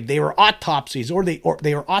died. They were autopsied, or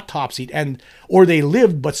they were autopsied, or they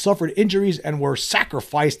lived but suffered injuries and were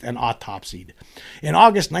sacrificed and autopsied. In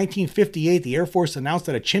August 1958, the Air Force announced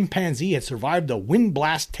that a chimpanzee had survived a wind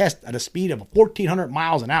blast test at a speed of 1,400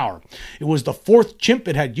 miles an hour. It was the fourth chimp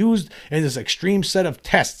it had used in this extreme set of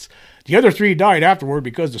tests. The other three died afterward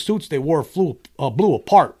because the suits they wore blew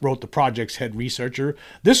apart, wrote the project's head researcher.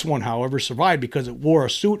 This one, however, survived because it wore a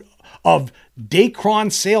suit of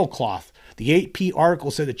Dacron sailcloth. The AP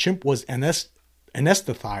article said the chimp was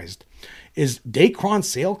anesthetized. Is Dacron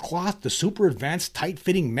sailcloth the super advanced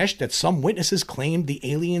tight-fitting mesh that some witnesses claimed the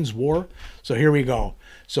aliens wore? So here we go.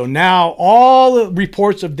 So now all the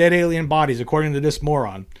reports of dead alien bodies, according to this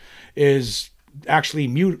moron, is actually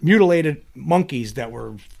mutilated monkeys that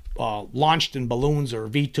were launched in balloons or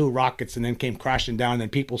V-2 rockets and then came crashing down. And then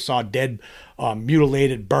people saw dead,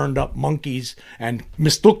 mutilated, burned up monkeys and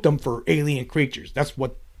mistook them for alien creatures. That's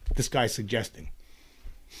what this guy's suggesting.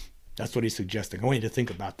 That's what he's suggesting. I want you to think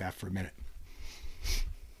about that for a minute.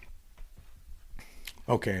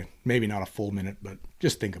 Okay, maybe not a full minute, but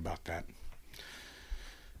just think about that.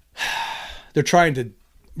 They're trying to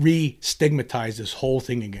re-stigmatize this whole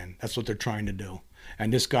thing again. That's what they're trying to do.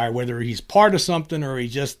 And this guy, whether he's part of something or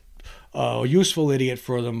he's just a useful idiot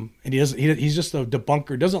for them, and he's just a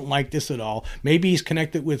debunker, doesn't like this at all. Maybe he's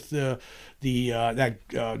connected with that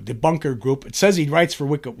debunker group. It says he writes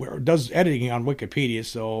for does editing on Wikipedia,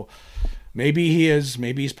 so maybe he is.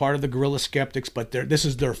 Maybe he's part of the guerrilla skeptics. But this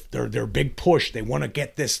is their big push. They want to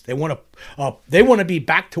get this. They want to be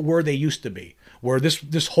back to where they used to be, where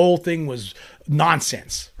this whole thing was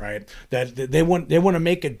nonsense, right? That they want to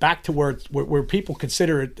make it back to where people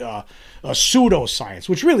consider it a pseudoscience,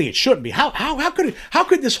 which really it shouldn't be. How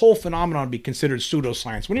could this whole phenomenon be considered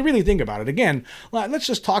pseudoscience when you really think about it? Again, let's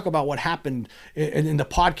just talk about what happened in the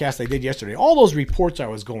podcast I did yesterday. All those reports I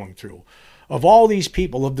was going through of all these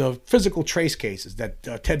people, of the physical trace cases that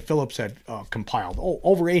Ted Phillips had compiled,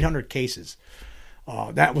 over 800 cases.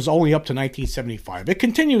 That was only up to 1975. It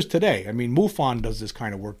continues today. I mean, MUFON does this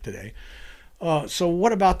kind of work today. So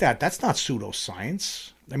what about that? That's not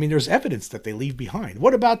pseudoscience. I mean, there's evidence that they leave behind.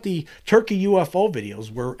 What about the Turkey UFO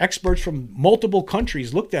videos where experts from multiple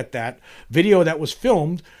countries looked at that video that was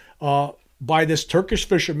filmed by this Turkish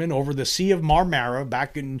fisherman over the Sea of Marmara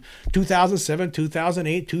back in 2007,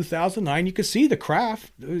 2008, 2009. You could see the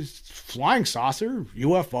craft. It was flying saucer,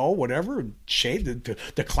 UFO, whatever, shape,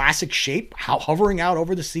 the classic shape, hovering out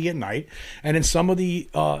over the sea at night. And in some of the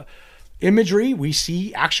imagery, we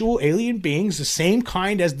see actual alien beings, the same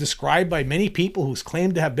kind as described by many people who's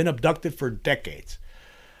claimed to have been abducted for decades.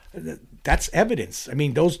 That's evidence. I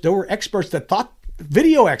mean, there were experts that thought,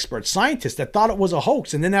 video experts, scientists that thought it was a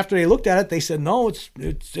hoax, and then after they looked at it, they said, no,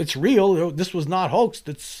 it's real. This was not hoaxed.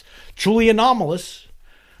 It's truly anomalous.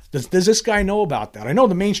 Does this guy know about that? I know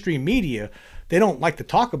the mainstream media, they don't like to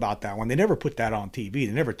talk about that one. They never put that on TV.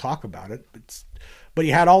 They never talk about it. But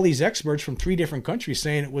you had all these experts from 3 different countries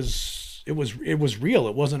saying it was real.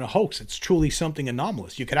 It wasn't a hoax. It's truly something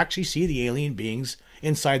anomalous. You could actually see the alien beings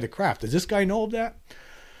inside the craft. Does this guy know of that?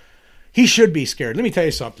 He should be scared. Let me tell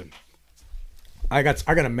you something. I got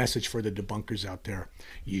a message for the debunkers out there.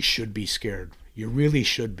 You should be scared. You really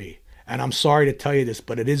should be. And I'm sorry to tell you this,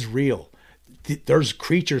 but it is real. There's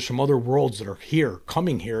creatures from other worlds that are here,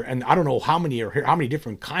 coming here, and I don't know how many are here, how many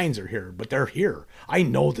different kinds are here, but they're here. I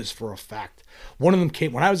know this for a fact. One of them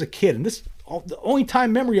came when I was a kid, and this the only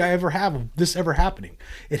time memory I ever have of this ever happening.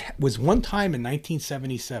 It was one time in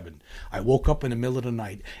 1977. I woke up in the middle of the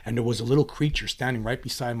night, and there was a little creature standing right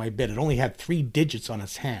beside my bed. It only had 3 digits on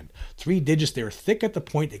its hand. 3 digits. They were thick at the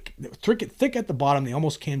point, thick at the bottom. They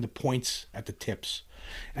almost came to points at the tips.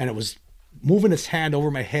 And it was moving its hand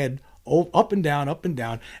over my head, up and down,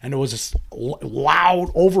 and there was this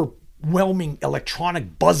loud, overwhelming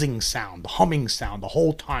electronic buzzing sound, the humming sound the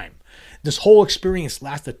whole time. This whole experience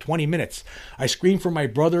lasted 20 minutes. I screamed for my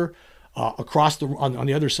brother across on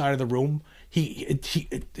the other side of the room. He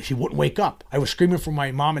wouldn't wake up. I was screaming for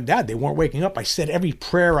my mom and dad. They weren't waking up. I said every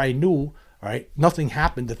prayer I knew. Right? Nothing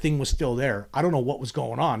happened. The thing was still there. I don't know what was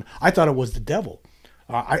going on. I thought it was the devil.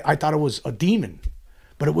 I thought it was a demon.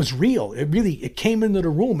 But it was real. It came into the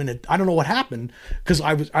room, and I don't know what happened, because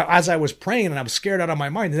as I was praying and I was scared out of my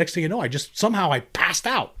mind. The next thing you know, I passed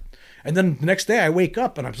out. And then the next day I wake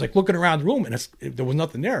up and I was like looking around the room, and there was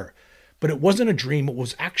nothing there. But it wasn't a dream. It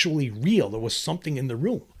was actually real. There was something in the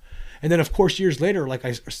room. And then, of course, years later, like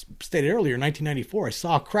I stated earlier, in 1994, I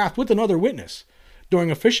saw a craft with another witness during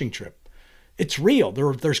a fishing trip. It's real.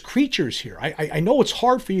 There's creatures here. I know it's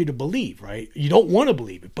hard for you to believe, right? You don't want to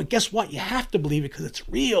believe it. But guess what? You have to believe it because it's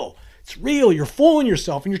real. It's real. You're fooling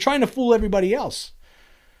yourself and you're trying to fool everybody else.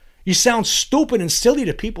 You sound stupid and silly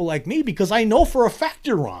to people like me because I know for a fact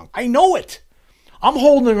you're wrong. I know it. I'm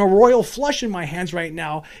holding a royal flush in my hands right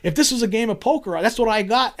now. If this was a game of poker, that's what I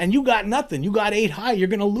got. And you got nothing. You got 8 high. You're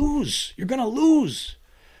going to lose. You're going to lose.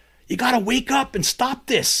 You got to wake up and stop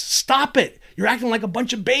this. Stop it. You're acting like a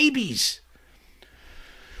bunch of babies.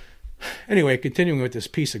 Anyway, continuing with this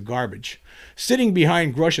piece of garbage. Sitting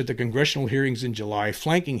behind Grush at the congressional hearings in July,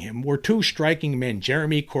 flanking him, were 2 striking men,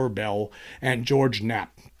 Jeremy Corbell and George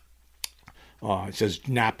Knapp. It says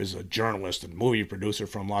Knapp is a journalist and movie producer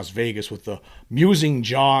from Las Vegas with a musing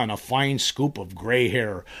jaw and a fine scoop of gray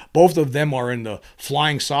hair. Both of them are in the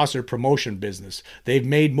flying saucer promotion business. They've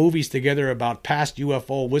made movies together about past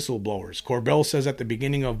UFO whistleblowers. Corbell says at the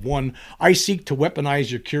beginning of one, "I seek to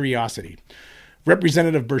weaponize your curiosity."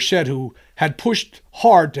 Representative Burchett, who had pushed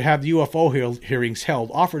hard to have the UFO hearings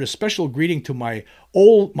held, offered a special greeting to my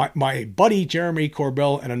buddy Jeremy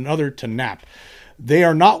Corbell and another to Knapp. They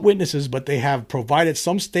are not witnesses, but they have provided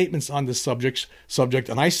some statements on this subject,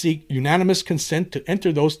 and I seek unanimous consent to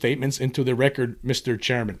enter those statements into the record, Mr.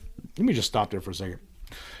 Chairman. Let me just stop there for a second.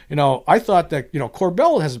 I thought that,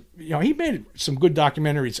 Corbell has, he made some good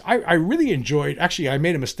documentaries. I really enjoyed, actually, I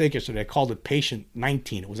made a mistake yesterday. I called it Patient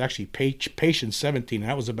 19. It was actually Patient 17,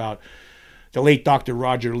 and that was about the late Dr.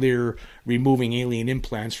 Roger Lear removing alien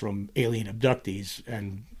implants from alien abductees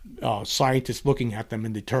and scientists looking at them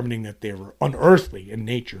and determining that they were unearthly in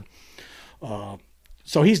nature.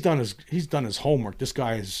 So he's done his homework. This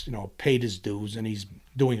guy has paid his dues and he's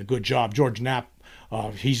doing a good job. George Knapp,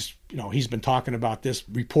 he's been talking about this,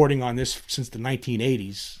 reporting on this since the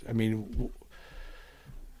 1980s. I mean,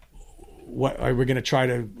 what are we going to try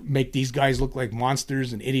to make these guys look like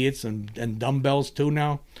monsters and idiots and dumbbells too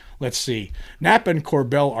now? Let's see. Knapp and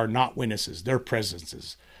Corbell are not witnesses. They're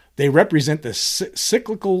presences. They represent the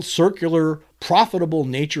cyclical, circular, profitable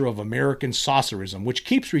nature of American saucerism, which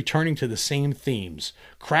keeps returning to the same themes: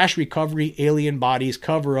 crash recovery, alien bodies,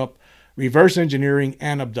 cover-up, reverse engineering,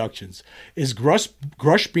 and abductions. Is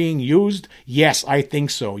Grush being used? Yes, I think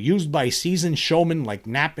so. Used by seasoned showmen like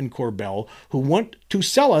Knapp and Corbell, who want to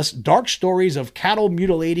sell us dark stories of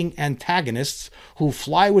cattle-mutilating antagonists who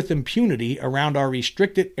fly with impunity around our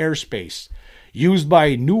restricted airspace. Used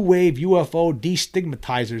by new wave UFO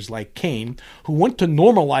destigmatizers like Kane, who want to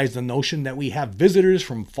normalize the notion that we have visitors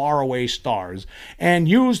from faraway stars, and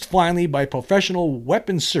used finally by professional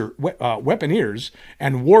weaponeers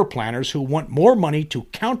and war planners who want more money to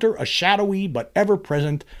counter a shadowy but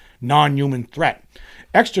ever-present non-human threat.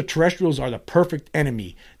 Extraterrestrials are the perfect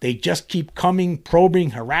enemy. They just keep coming,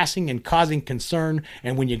 probing, harassing, and causing concern,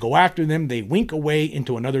 and when you go after them, they wink away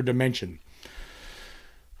into another dimension.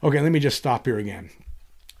 Okay, let me just stop here again.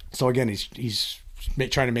 So again, he's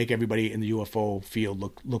trying to make everybody in the UFO field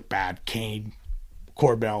look bad. Kane,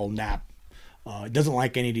 Corbell, Knapp. Doesn't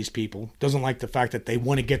like any of these people. Doesn't like the fact that they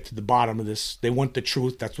want to get to the bottom of this. They want the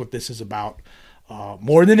truth. That's what this is about.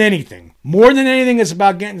 More than anything, it's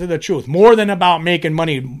about getting to the truth. More than about making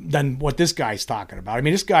money than what this guy's talking about. I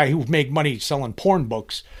mean, this guy who make money selling porn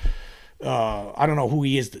books, I don't know who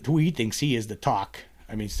he is, who he thinks he is to talk.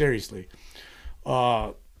 I mean, seriously.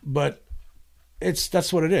 But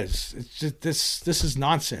that's what it is. It's just, this is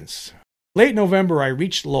nonsense. Late November, I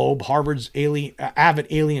reached Loeb, Harvard's avid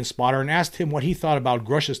alien spotter, and asked him what he thought about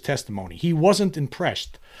Grush's testimony. He wasn't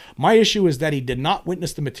impressed. My issue is that he did not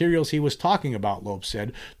witness the materials he was talking about, Loeb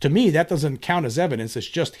said. To me, that doesn't count as evidence. It's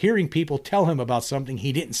just hearing people tell him about something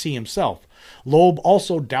he didn't see himself. Loeb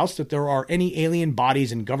also doubts that there are any alien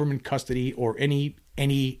bodies in government custody or any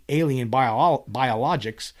alien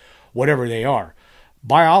biologics, whatever they are.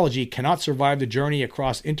 Biology cannot survive the journey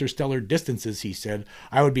across interstellar distances, he said.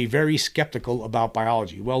 I would be very skeptical about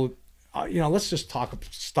biology. Well, let's just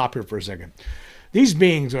stop here for a second. These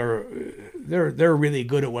beings they're really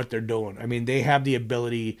good at what they're doing. I mean, they have the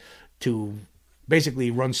ability to basically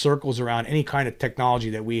run circles around any kind of technology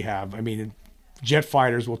that we have. I mean, jet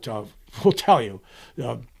fighters will tell you.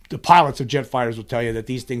 The pilots of jet fighters will tell you that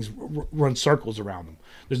these things run circles around them.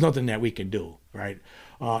 There's nothing that we can do, right?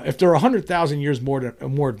 If they're 100,000 years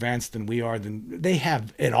more advanced than we are, then they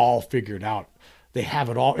have it all figured out. They have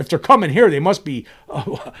it all. If they're coming here, they must be,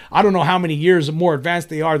 I don't know how many years more advanced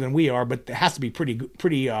they are than we are, but it has to be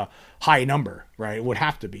pretty high number, right? It would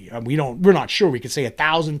have to be. We're not sure. We could say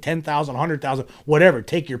 1,000, 10,000, 100,000, whatever.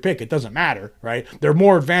 Take your pick. It doesn't matter, right? They're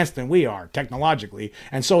more advanced than we are technologically,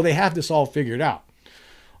 and so they have this all figured out.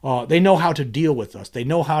 They know how to deal with us. They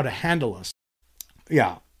know how to handle us.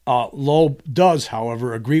 Yeah. Loeb does,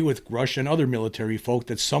 however, agree with Grush and other military folk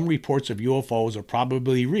that some reports of UFOs are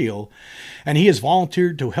probably real, and he has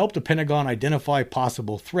volunteered to help the Pentagon identify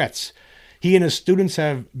possible threats. He and his students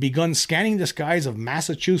have begun scanning the skies of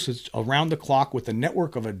Massachusetts around the clock with a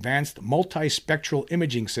network of advanced multispectral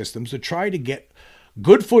imaging systems to try to get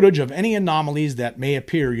good footage of any anomalies that may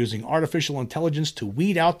appear, using artificial intelligence to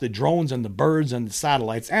weed out the drones and the birds and the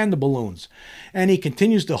satellites and the balloons. And he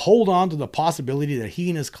continues to hold on to the possibility that he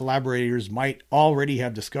and his collaborators might already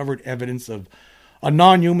have discovered evidence of a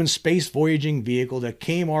non-human space voyaging vehicle that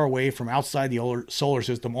came our way from outside the solar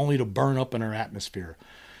system only to burn up in our atmosphere.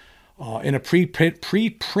 In a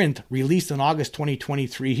preprint released in August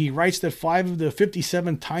 2023, he writes that 5 of the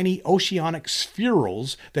 57 tiny oceanic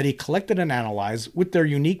spherules that he collected and analyzed, with their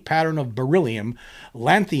unique pattern of beryllium,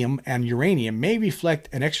 lanthanum, and uranium, may reflect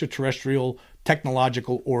an extraterrestrial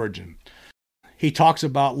technological origin. He talks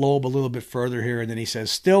about Loeb a little bit further here, and then he says,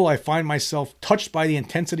 "Still, I find myself touched by the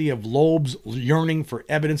intensity of Loeb's yearning for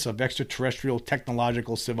evidence of extraterrestrial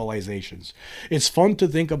technological civilizations. It's fun to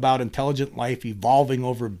think about intelligent life evolving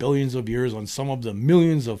over billions of years on some of the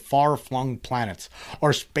millions of far-flung planets.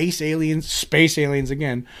 Are space aliens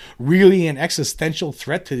again, really an existential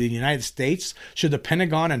threat to the United States? Should the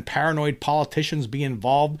Pentagon and paranoid politicians be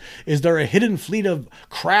involved? Is there a hidden fleet of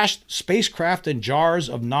crashed spacecraft and jars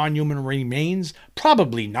of non-human remains?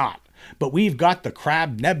 Probably not. But we've got the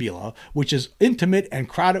Crab Nebula, which is intimate and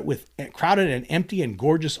crowded and empty and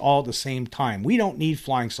gorgeous all at the same time. We don't need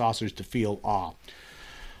flying saucers to feel awe."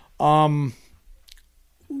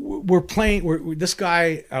 This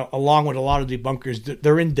guy, along with a lot of debunkers,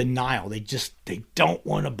 they're in denial. They don't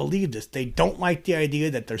want to believe this. They don't like the idea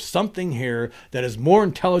that there's something here that is more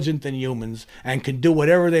intelligent than humans and can do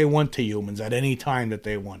whatever they want to humans at any time that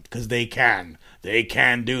they want, because they can. They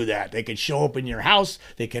can do that. They can show up in your house.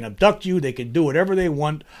 They can abduct you. They can do whatever they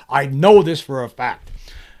want. I know this for a fact.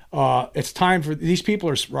 It's time for these people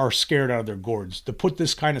are scared out of their gourds to put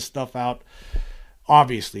this kind of stuff out.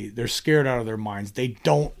 Obviously, they're scared out of their minds. They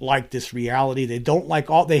don't like this reality.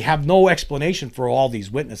 They have no explanation for all these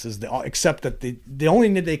witnesses, except that the only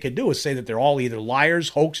thing that they could do is say that they're all either liars,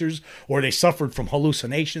 hoaxers, or they suffered from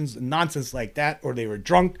hallucinations and nonsense like that, or they were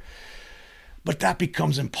drunk. But that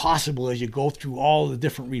becomes impossible as you go through all the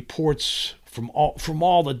different reports from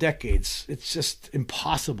all the decades. It's just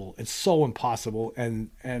impossible. It's so impossible.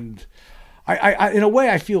 And I in a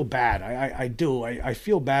way, I feel bad. I do. I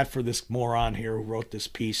feel bad for this moron here who wrote this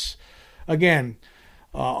piece. Again,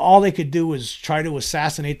 all they could do is try to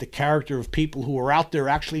assassinate the character of people who are out there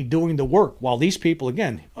actually doing the work. While these people,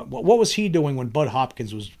 again, what was he doing when Bud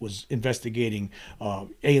Hopkins was investigating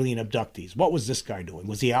alien abductees? What was this guy doing?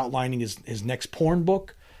 Was he outlining his next porn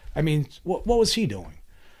book? I mean, what was he doing?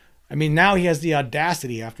 I mean, now he has the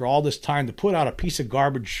audacity after all this time to put out a piece of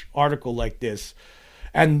garbage article like this.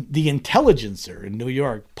 And the Intelligencer in New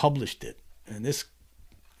York published it. And it's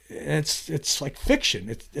like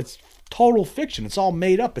fiction. It's total fiction. It's all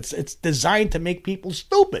made up. It's designed to make people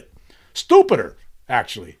stupid. Stupider,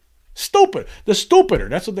 actually. Stupid. The Stupider.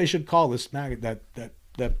 That's what they should call this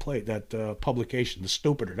publication. The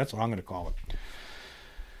Stupider. That's what I'm going to call it.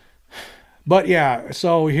 But yeah,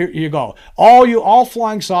 so here you go. All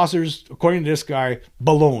flying saucers, according to this guy,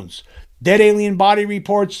 balloons. Dead alien body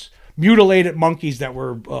reports, mutilated monkeys that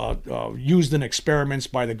were used in experiments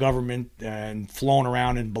by the government and flown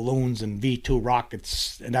around in balloons and V-2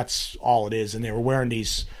 rockets, and that's all it is. And they were wearing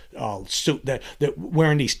these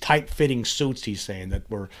wearing these tight-fitting suits. He's saying that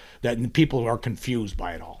people are confused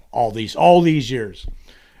by it all these years.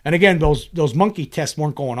 And again, those monkey tests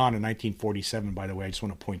weren't going on in 1947. By the way, I just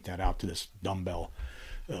want to point that out to this dumbbell.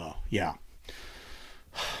 Yeah.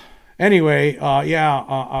 Anyway,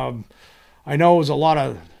 I know it was a lot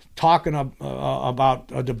of talking about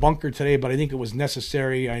a debunker today, but I think it was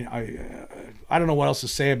necessary. I don't know what else to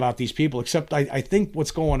say about these people, except I think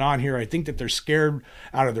what's going on here, I think that they're scared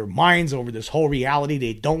out of their minds over this whole reality.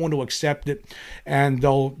 They don't want to accept it, and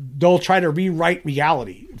they'll try to rewrite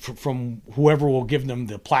reality from whoever will give them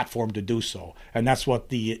the platform to do so. And that's what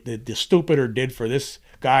the Stupider did for this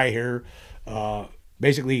guy here.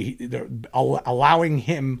 Basically, they're allowing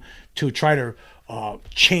him to try to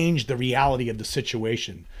change the reality of the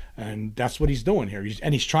situation. And that's what he's doing here.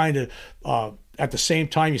 He's trying to, at the same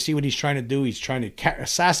time, you see what he's trying to do? He's trying to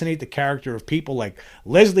assassinate the character of people like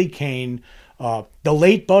Leslie Kean, the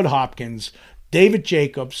late Bud Hopkins, David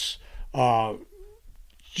Jacobs,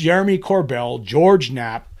 Jeremy Corbell, George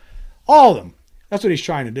Knapp, all of them. That's what he's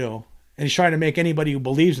trying to do. And he's trying to make anybody who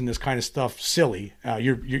believes in this kind of stuff silly.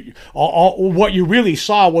 What you really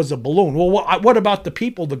saw was a balloon. Well, what about the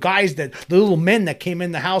people, the guys, the little men that came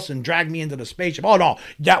in the house and dragged me into the spaceship? Oh, no,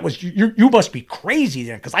 that was you must be crazy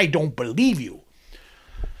then, because I don't believe you.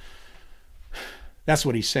 That's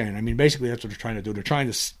what he's saying. I mean, basically, that's what they're trying to do. They're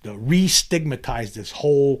trying to re-stigmatize this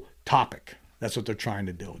whole topic. That's what they're trying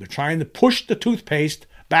to do. They're trying to push the toothpaste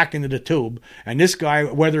back into the tube. And this guy,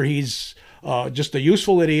 whether he's just a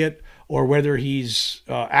useful idiot or whether he's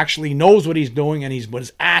actually knows what he's doing and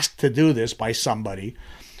was asked to do this by somebody,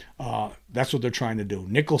 that's what they're trying to do.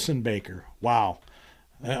 Nicholson Baker. Wow.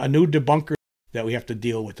 A new debunker that we have to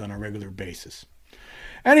deal with on a regular basis.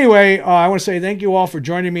 Anyway, I want to say thank you all for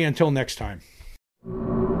joining me. Until next time.